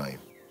meantime.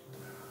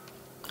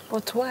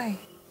 But why?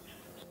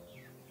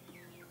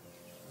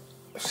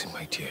 See,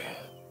 my dear,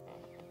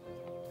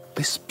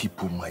 these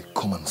people might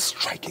come and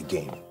strike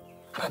again,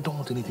 and I don't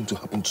want anything to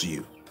happen to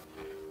you.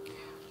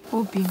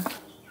 Obi,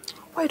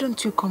 why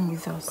don't you come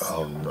with us?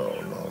 Oh, no,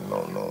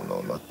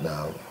 not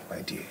now,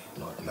 my dear,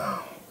 not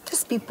now.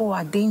 These people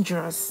are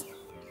dangerous,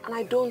 and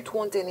I don't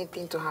want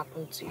anything to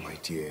happen to you. My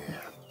dear,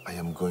 I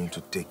am going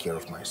to take care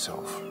of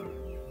myself,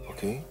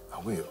 okay? I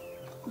will.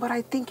 But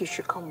I think you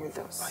should come with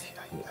us.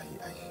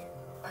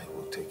 I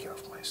will take care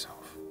of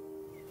myself.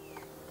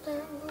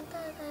 Dad,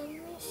 I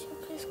miss you.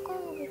 Please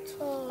come with us.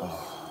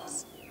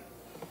 Oh.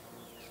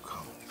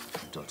 Come,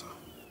 daughter.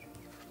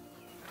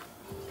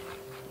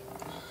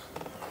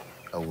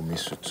 I will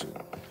miss you too.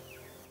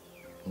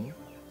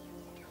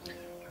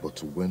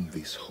 But when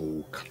this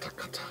whole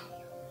katakata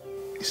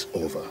is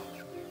over,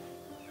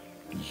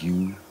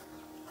 you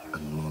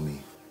and Mommy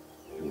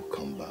will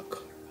come back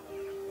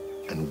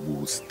and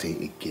we'll stay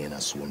again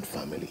as one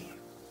family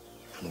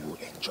and we'll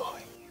enjoy.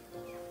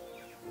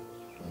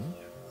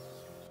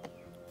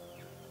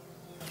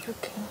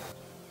 Okay.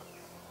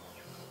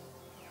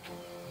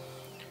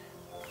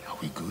 Are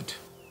we good?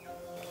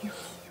 Yes.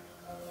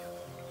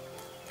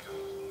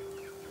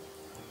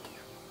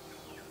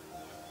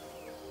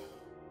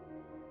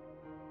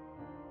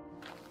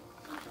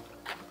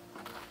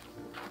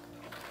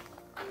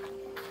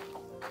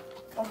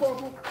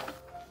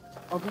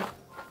 Uncle.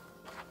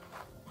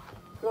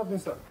 Good afternoon,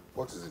 sir.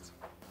 What is it?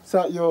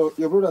 Sir, your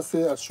brother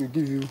said I should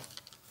give you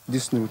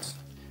this note.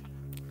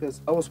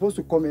 Yes, I was supposed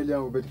to come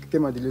earlier, but he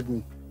came and delayed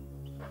me.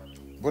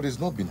 But it's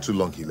not been too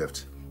long he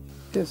left.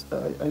 Yes,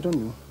 I don't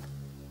know.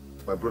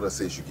 My brother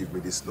says you should give me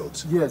this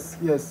note. Yes.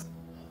 Let's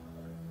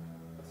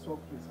walk,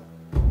 please, sir.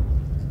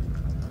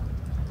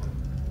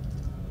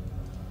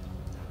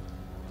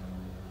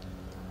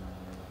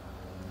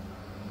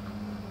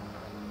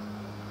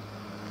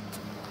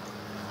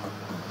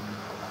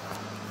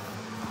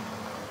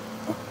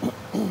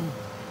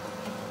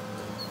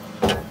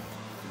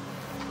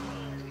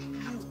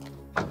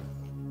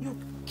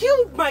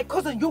 Killed my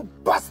cousin, you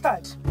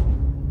bastard!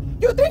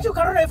 You think you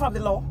can run away from the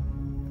law?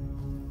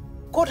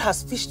 God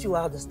has fished you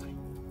out this time.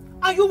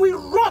 And you will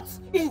rot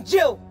in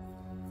jail.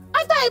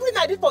 After everything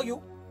I did for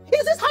you,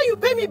 is this how you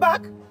pay me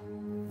back?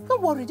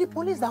 Don't worry, the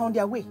police are on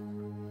their way.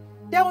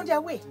 They're on their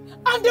way.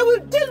 And they will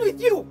deal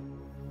with you.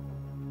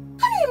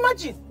 Can you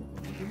imagine?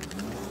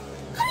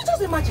 Can you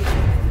just imagine?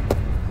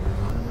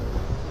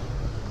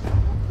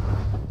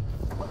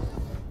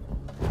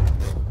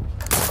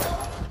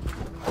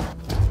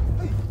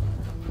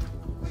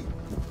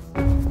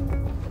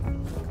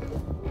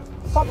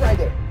 Stop right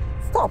there.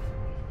 Stop.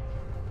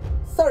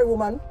 Sorry,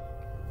 woman.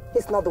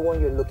 He's not the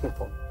one you're looking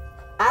for.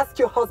 Ask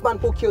your husband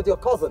who killed your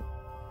cousin.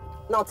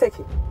 Now take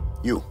him.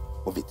 You,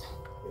 move it.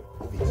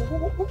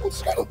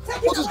 What's going on?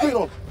 What is going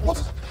on? What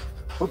is...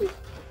 Move it.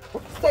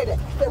 Stay there.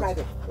 Stay right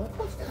there.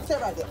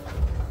 Stay right there.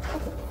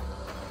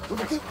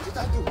 Okay, what did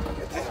I do?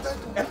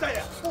 Enter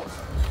here.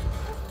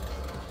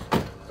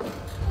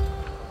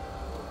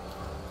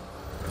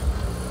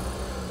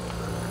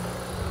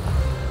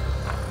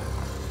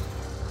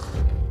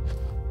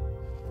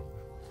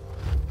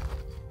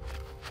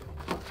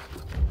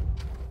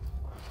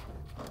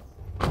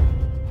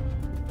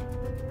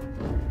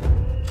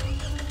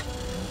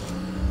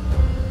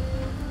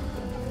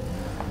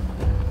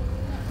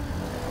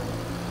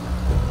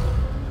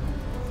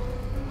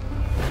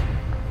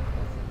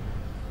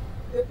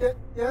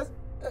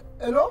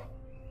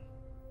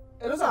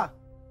 Hello, sir.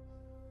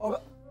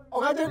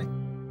 Oga Jerry.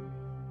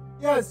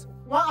 Yes,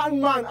 one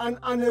armed man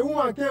and a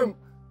woman came.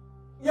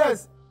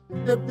 Yes,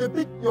 they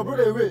pick your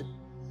brother away.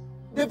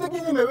 They're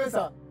taking him away,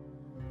 sir.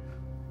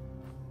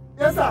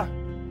 Yes, sir.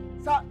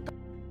 Sir.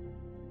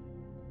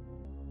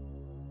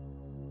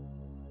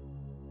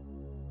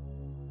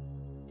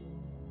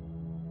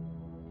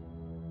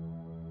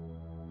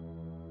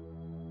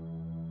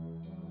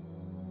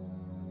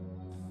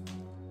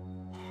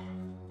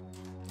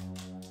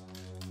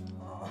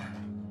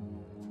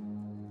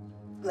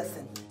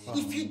 Listen,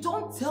 if you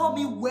don't tell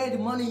me where the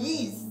money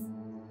is,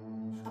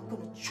 I'm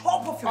gonna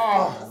chop off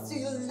your fingers so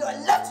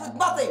you're left with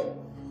nothing.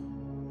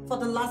 For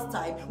the last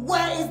time,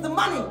 where is the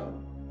money?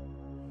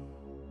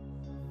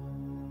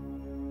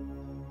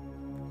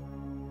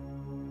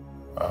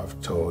 I've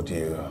told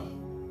you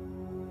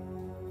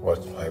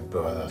what my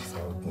brother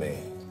told me.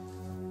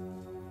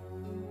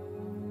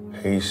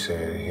 He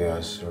said he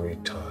has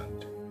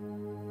returned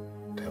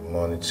the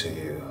money to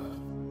you.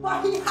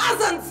 But he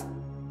hasn't!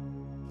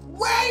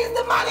 Where is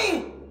the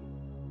money?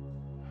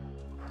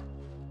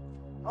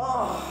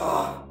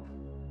 Oh.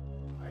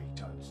 I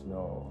don't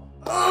know.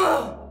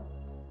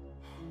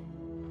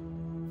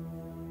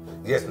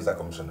 Yes, Mr.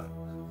 Commissioner,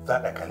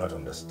 that I cannot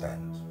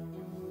understand.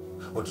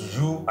 But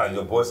you and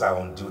your boys are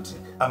on duty,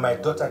 and my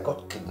daughter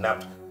got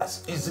kidnapped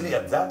as easily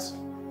as that?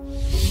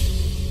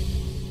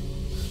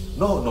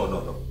 No.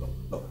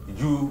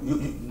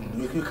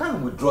 You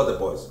can't withdraw the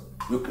boys.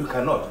 You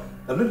cannot.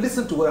 Now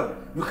listen to what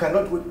you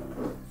cannot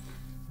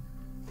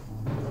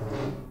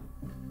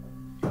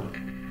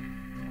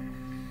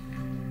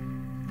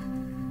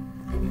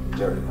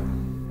Jerry,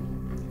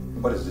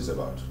 what is this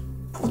about?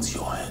 Put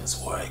your hands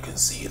where I can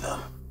see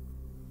them.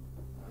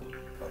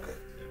 Okay.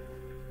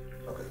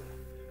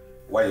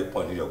 Why are you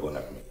pointing your gun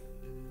at me?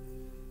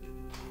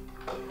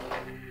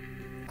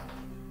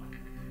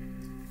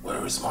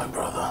 Where is my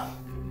brother?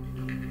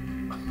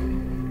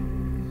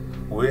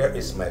 Where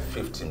is my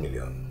 50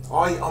 million?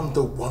 I am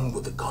the one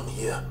with the gun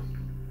here.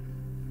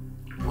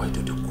 Why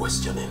do the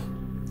questioning?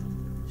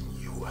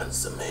 You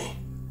answer me.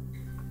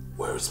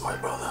 Where is my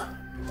brother?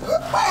 I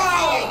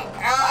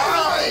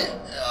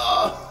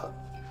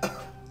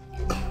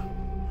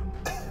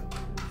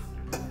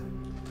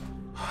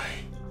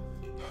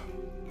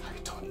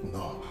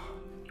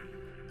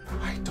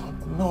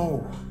don't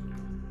know.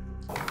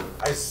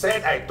 I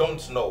said I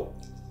don't know.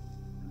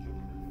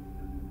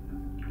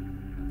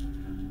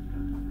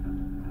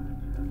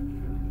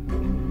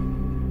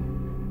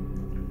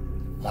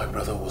 My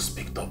brother was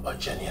picked up by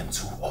Jenny and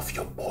 2 of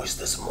your boys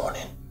this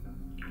morning.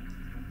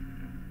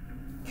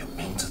 You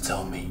mean to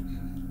tell me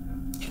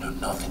you know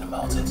nothing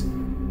about it?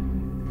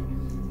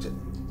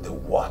 The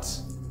what?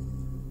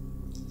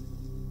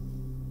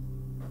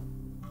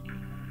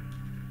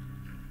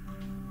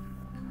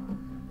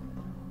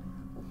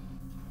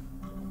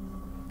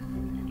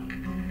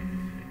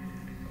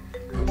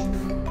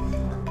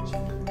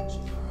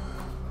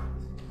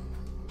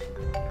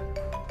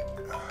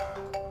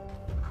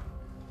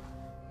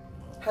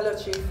 Hello,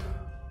 Chief.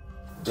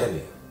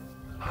 Jenny,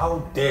 how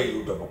dare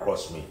you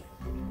double-cross me?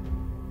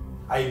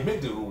 I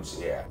make the rules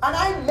here. And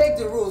I make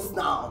the rules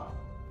now.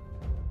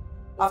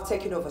 I've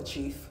taken over,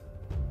 Chief.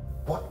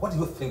 What do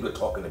you think we're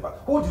talking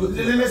about? Who do you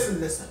think?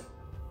 Listen.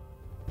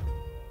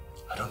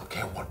 I don't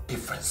care what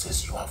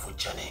differences you have with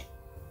Jenny.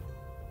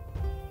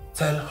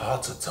 Tell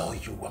her to tell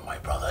you where my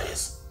brother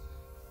is.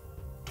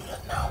 Do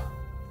that now.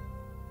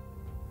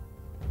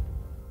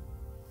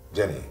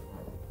 Jenny,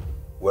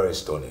 where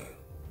is Tony?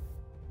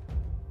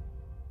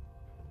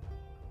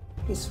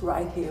 He's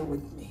right here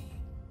with me.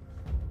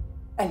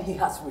 And he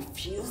has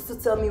refused to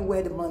tell me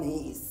where the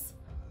money is.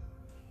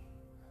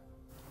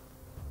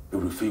 He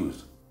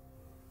refused?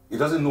 He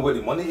doesn't know where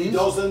the money is? He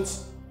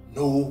doesn't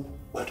know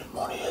where the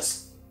money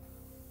is.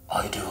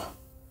 I do.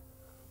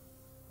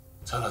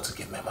 Tell her to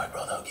give me my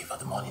brother. I'll give her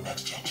the money in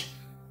exchange.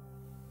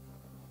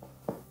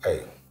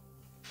 Hey,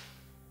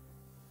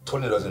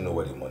 Tony doesn't know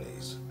where the money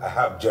is. I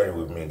have Jerry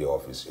with me in the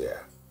office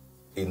here.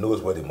 He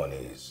knows where the money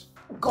is.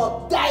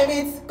 God damn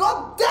it!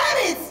 God damn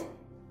it!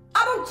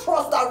 I don't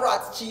trust that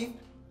rat, Chief.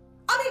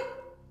 I mean,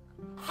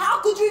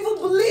 how could you even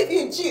believe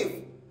him,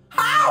 Chief?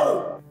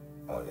 How?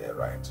 Oh, yeah,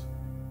 right.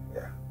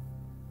 Yeah,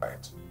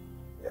 right.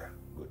 Yeah,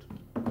 good.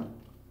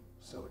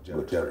 So,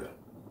 Jerry,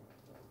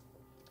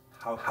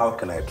 how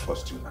can I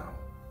trust you now?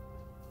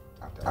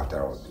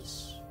 After all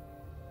this?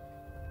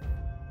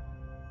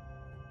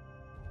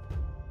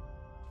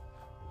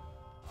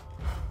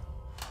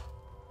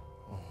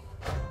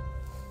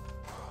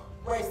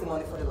 Where's the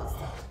money for the last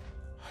time?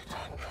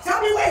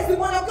 Tell me where's the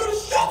money, I'm gonna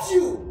shoot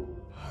you!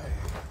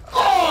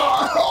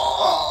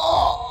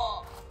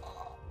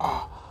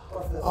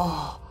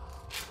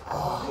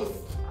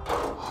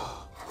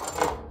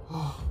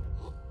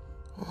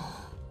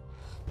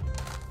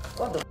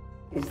 What the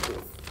is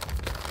this?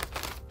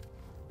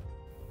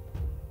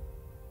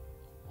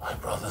 My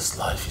brother's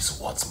life is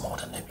worth more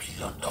than $1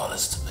 billion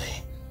to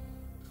me.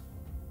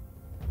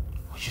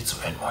 For you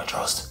to earn my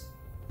trust,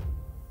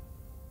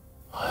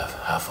 I have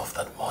half of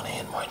that money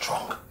in my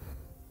trunk.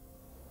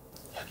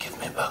 You give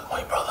me back back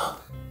my brother,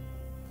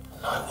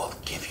 and I will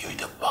give you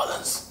the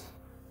balance.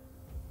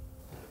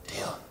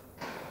 Deal?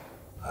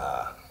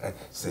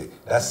 See,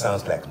 that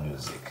sounds like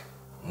music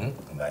in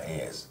my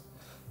ears.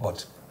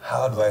 But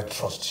how do I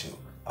trust you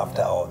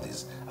after all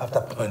this,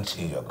 after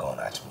punching your gun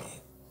at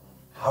me?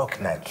 How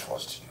can I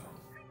trust you?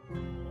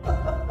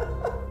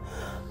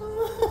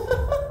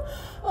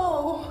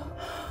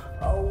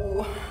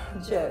 Oh,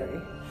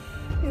 Jerry,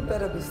 you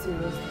better be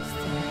serious this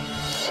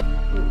time.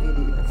 You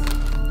idiot.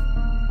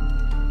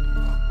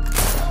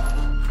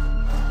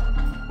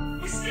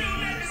 We still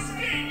let it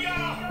spin,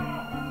 y'all.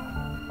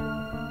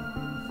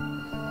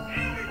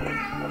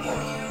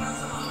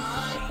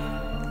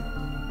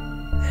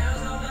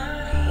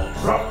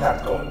 Drop that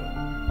gun.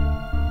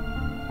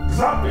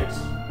 Drop it.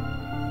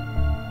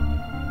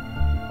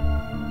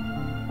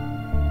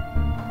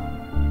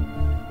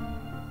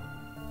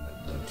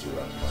 Don't you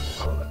run the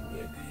gun at me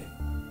again.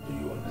 Do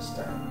you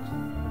understand?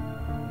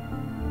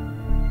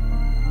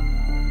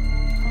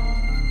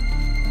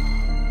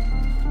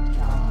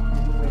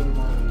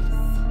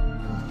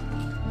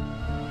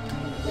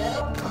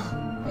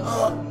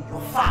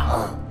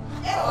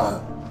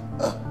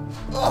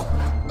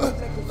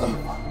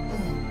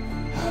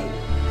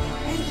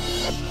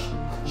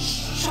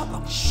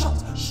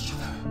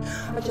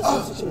 I just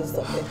want you to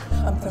stop it.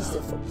 I'm thirsty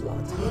for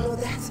blood. You know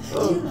that?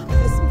 I'm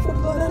thirsty for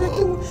blood.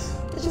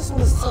 I just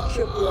want to suck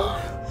your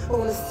blood. I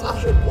want to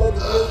suck your blood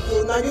real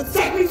good. Now you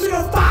take me to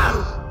your farm!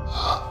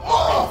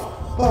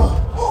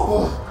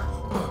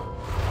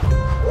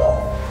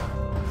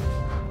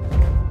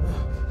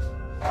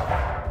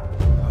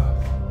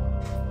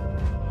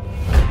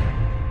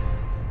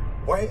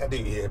 Why are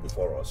they here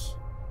before us?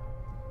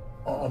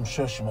 I'm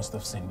sure she must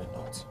have seen the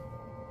note.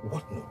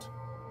 What note?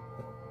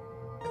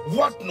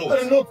 What note?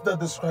 The note that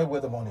describes where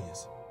the money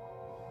is.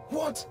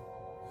 What?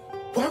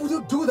 Why would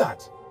you do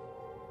that?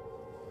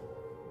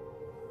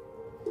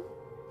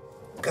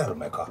 Get out of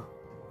my car.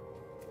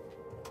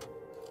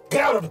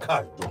 Get out of the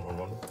car. Don't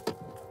run.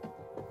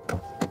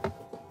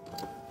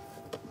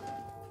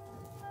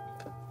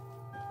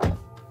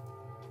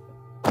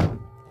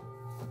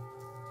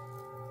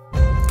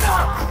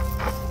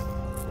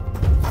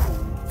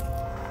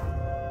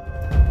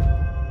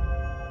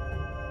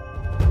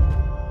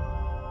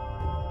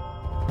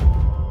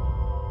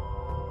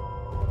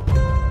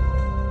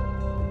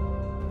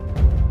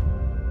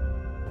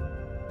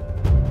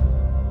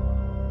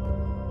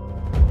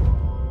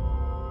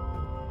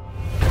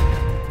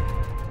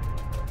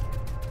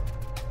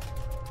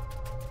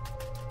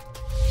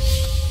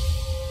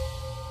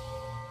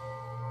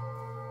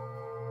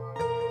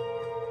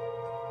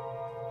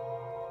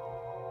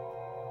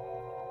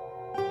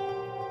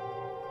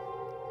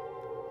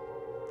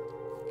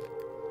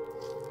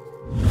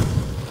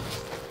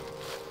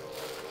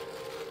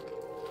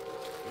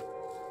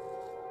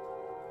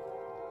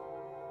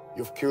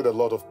 You've killed a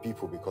lot of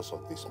people because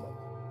of this money.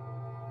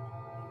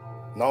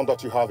 Now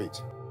that you have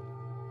it,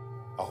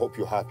 I hope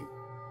you're happy.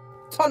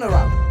 Turn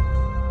around.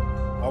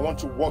 I want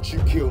to watch you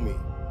kill me.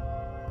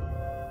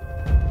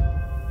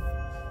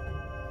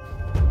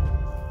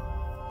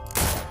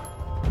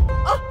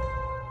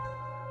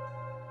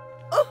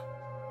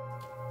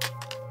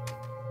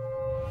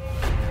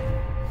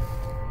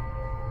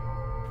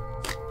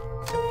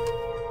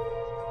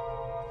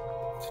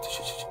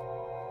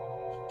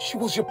 She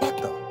was your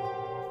partner.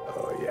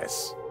 Oh,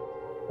 yes.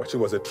 But she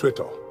was a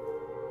traitor.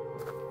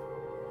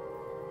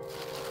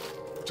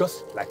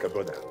 Just like a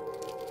brother.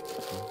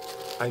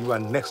 And you are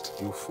next,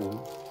 you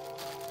fool.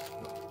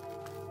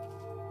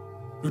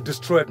 You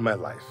destroyed my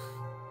life.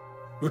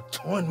 You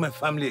turned my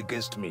family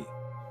against me.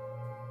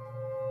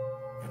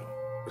 You know,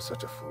 you're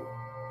such a fool.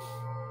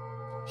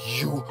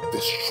 You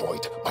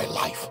destroyed my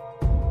life.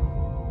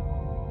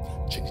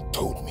 Jenny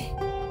told me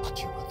that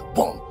you were the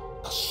one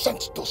that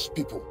sent those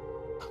people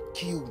and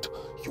killed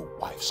your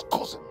wife's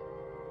cousin.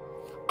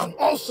 And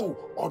also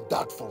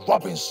ordered for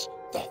Robin's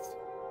death.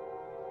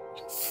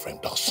 You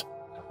framed us.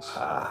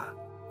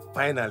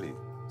 Finally,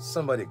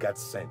 somebody got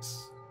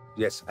sense.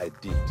 Yes, I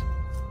did.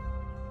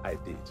 I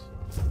did.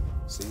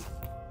 See,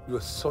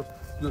 you're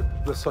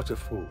such a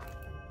fool.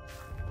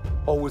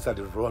 Always at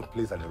the wrong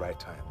place at the right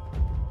time.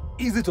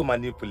 Easy to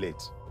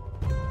manipulate.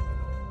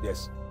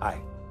 Yes,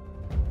 I,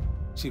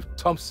 Chief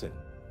Thompson,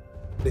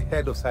 the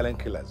head of silent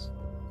killers,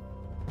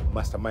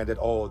 masterminded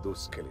all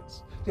those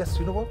killings. Yes,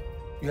 you know what?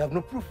 You have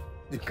no proof.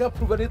 You can't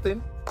prove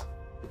anything.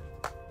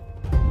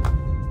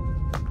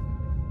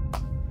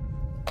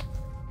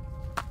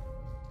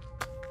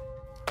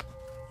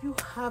 You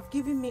have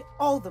given me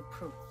all the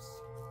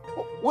proofs.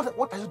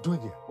 What are you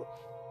doing here?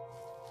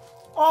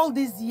 All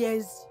these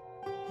years,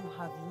 you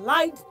have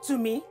lied to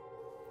me.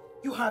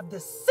 You have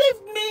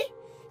deceived me.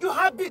 You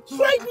have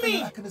betrayed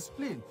me. I can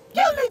explain.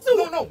 Kill me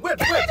too. No, wait.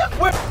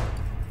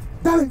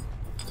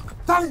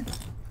 Darling.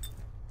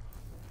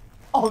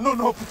 Oh,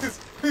 no, please,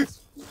 no,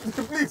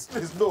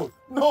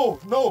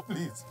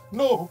 please.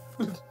 No,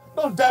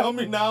 don't die on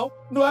me now.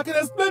 No, I can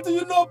explain to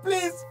you, no,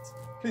 please.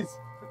 Please.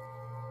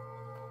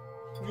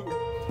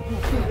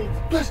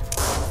 Please.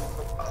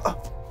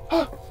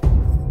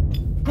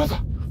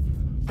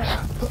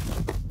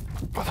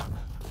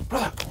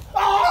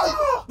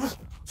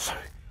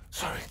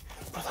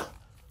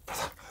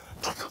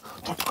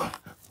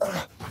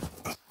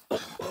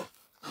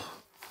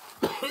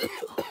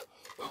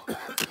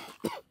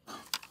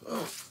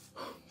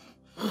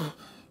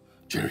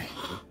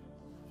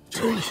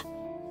 Jerry.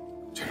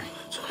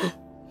 Jerry.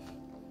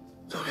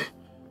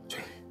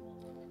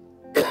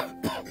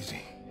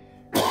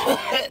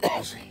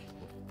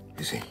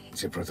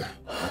 Easy, brother.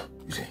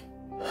 Easy.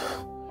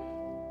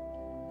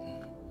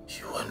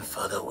 You and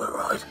Father were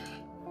right.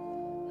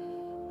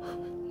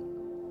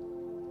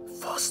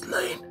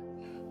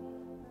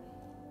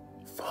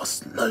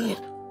 Fast lane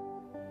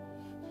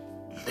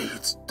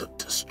leads to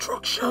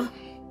destruction.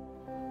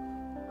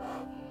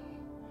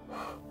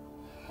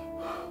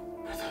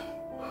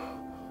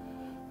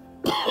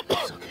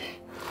 It's okay.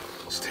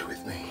 Stay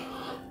with me.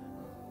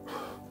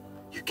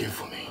 You came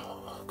for me.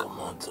 Come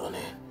on, Tony.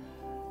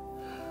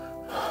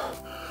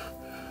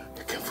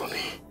 You came for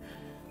me.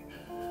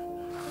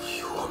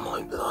 You are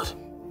my blood.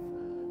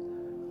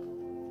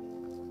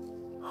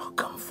 I'll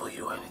come for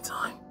you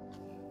anytime.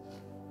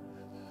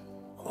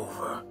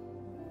 Over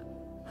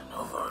and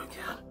over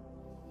again.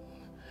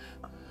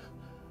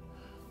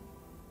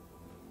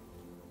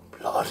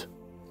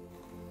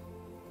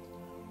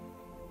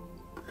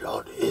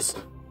 Blood is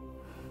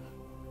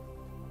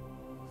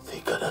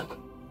thicker than...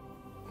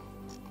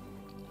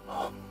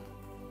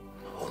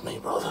 Hold me,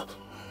 brother.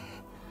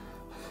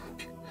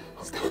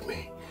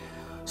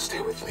 Stay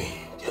with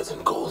me.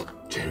 Getting cold.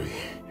 Jerry.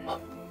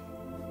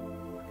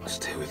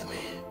 Stay with me.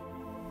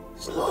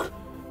 Blood.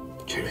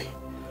 Jerry.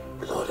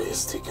 Blood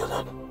is thicker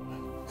than...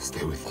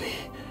 Stay with me.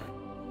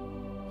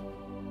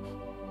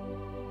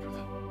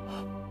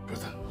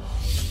 Brother.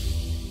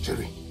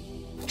 Jerry.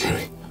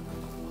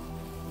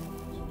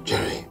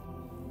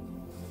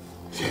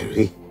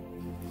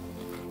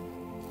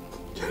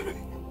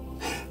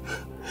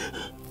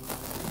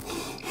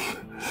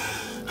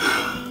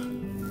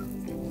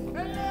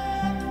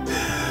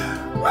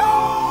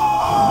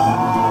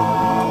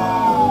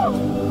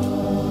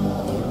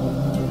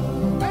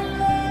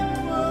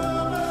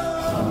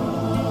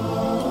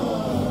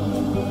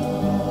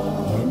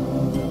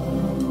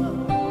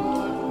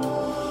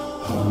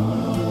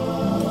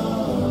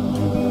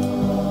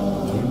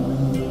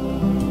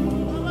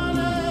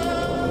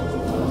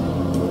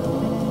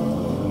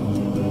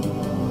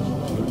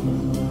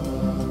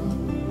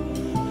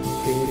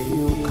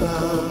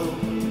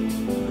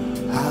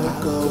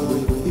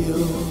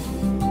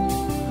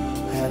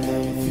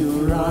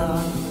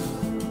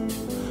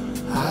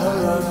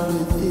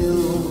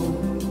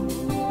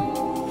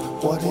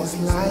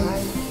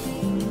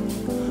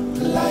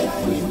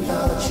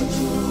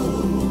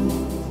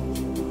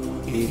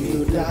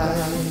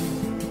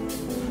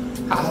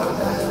 I'll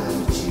die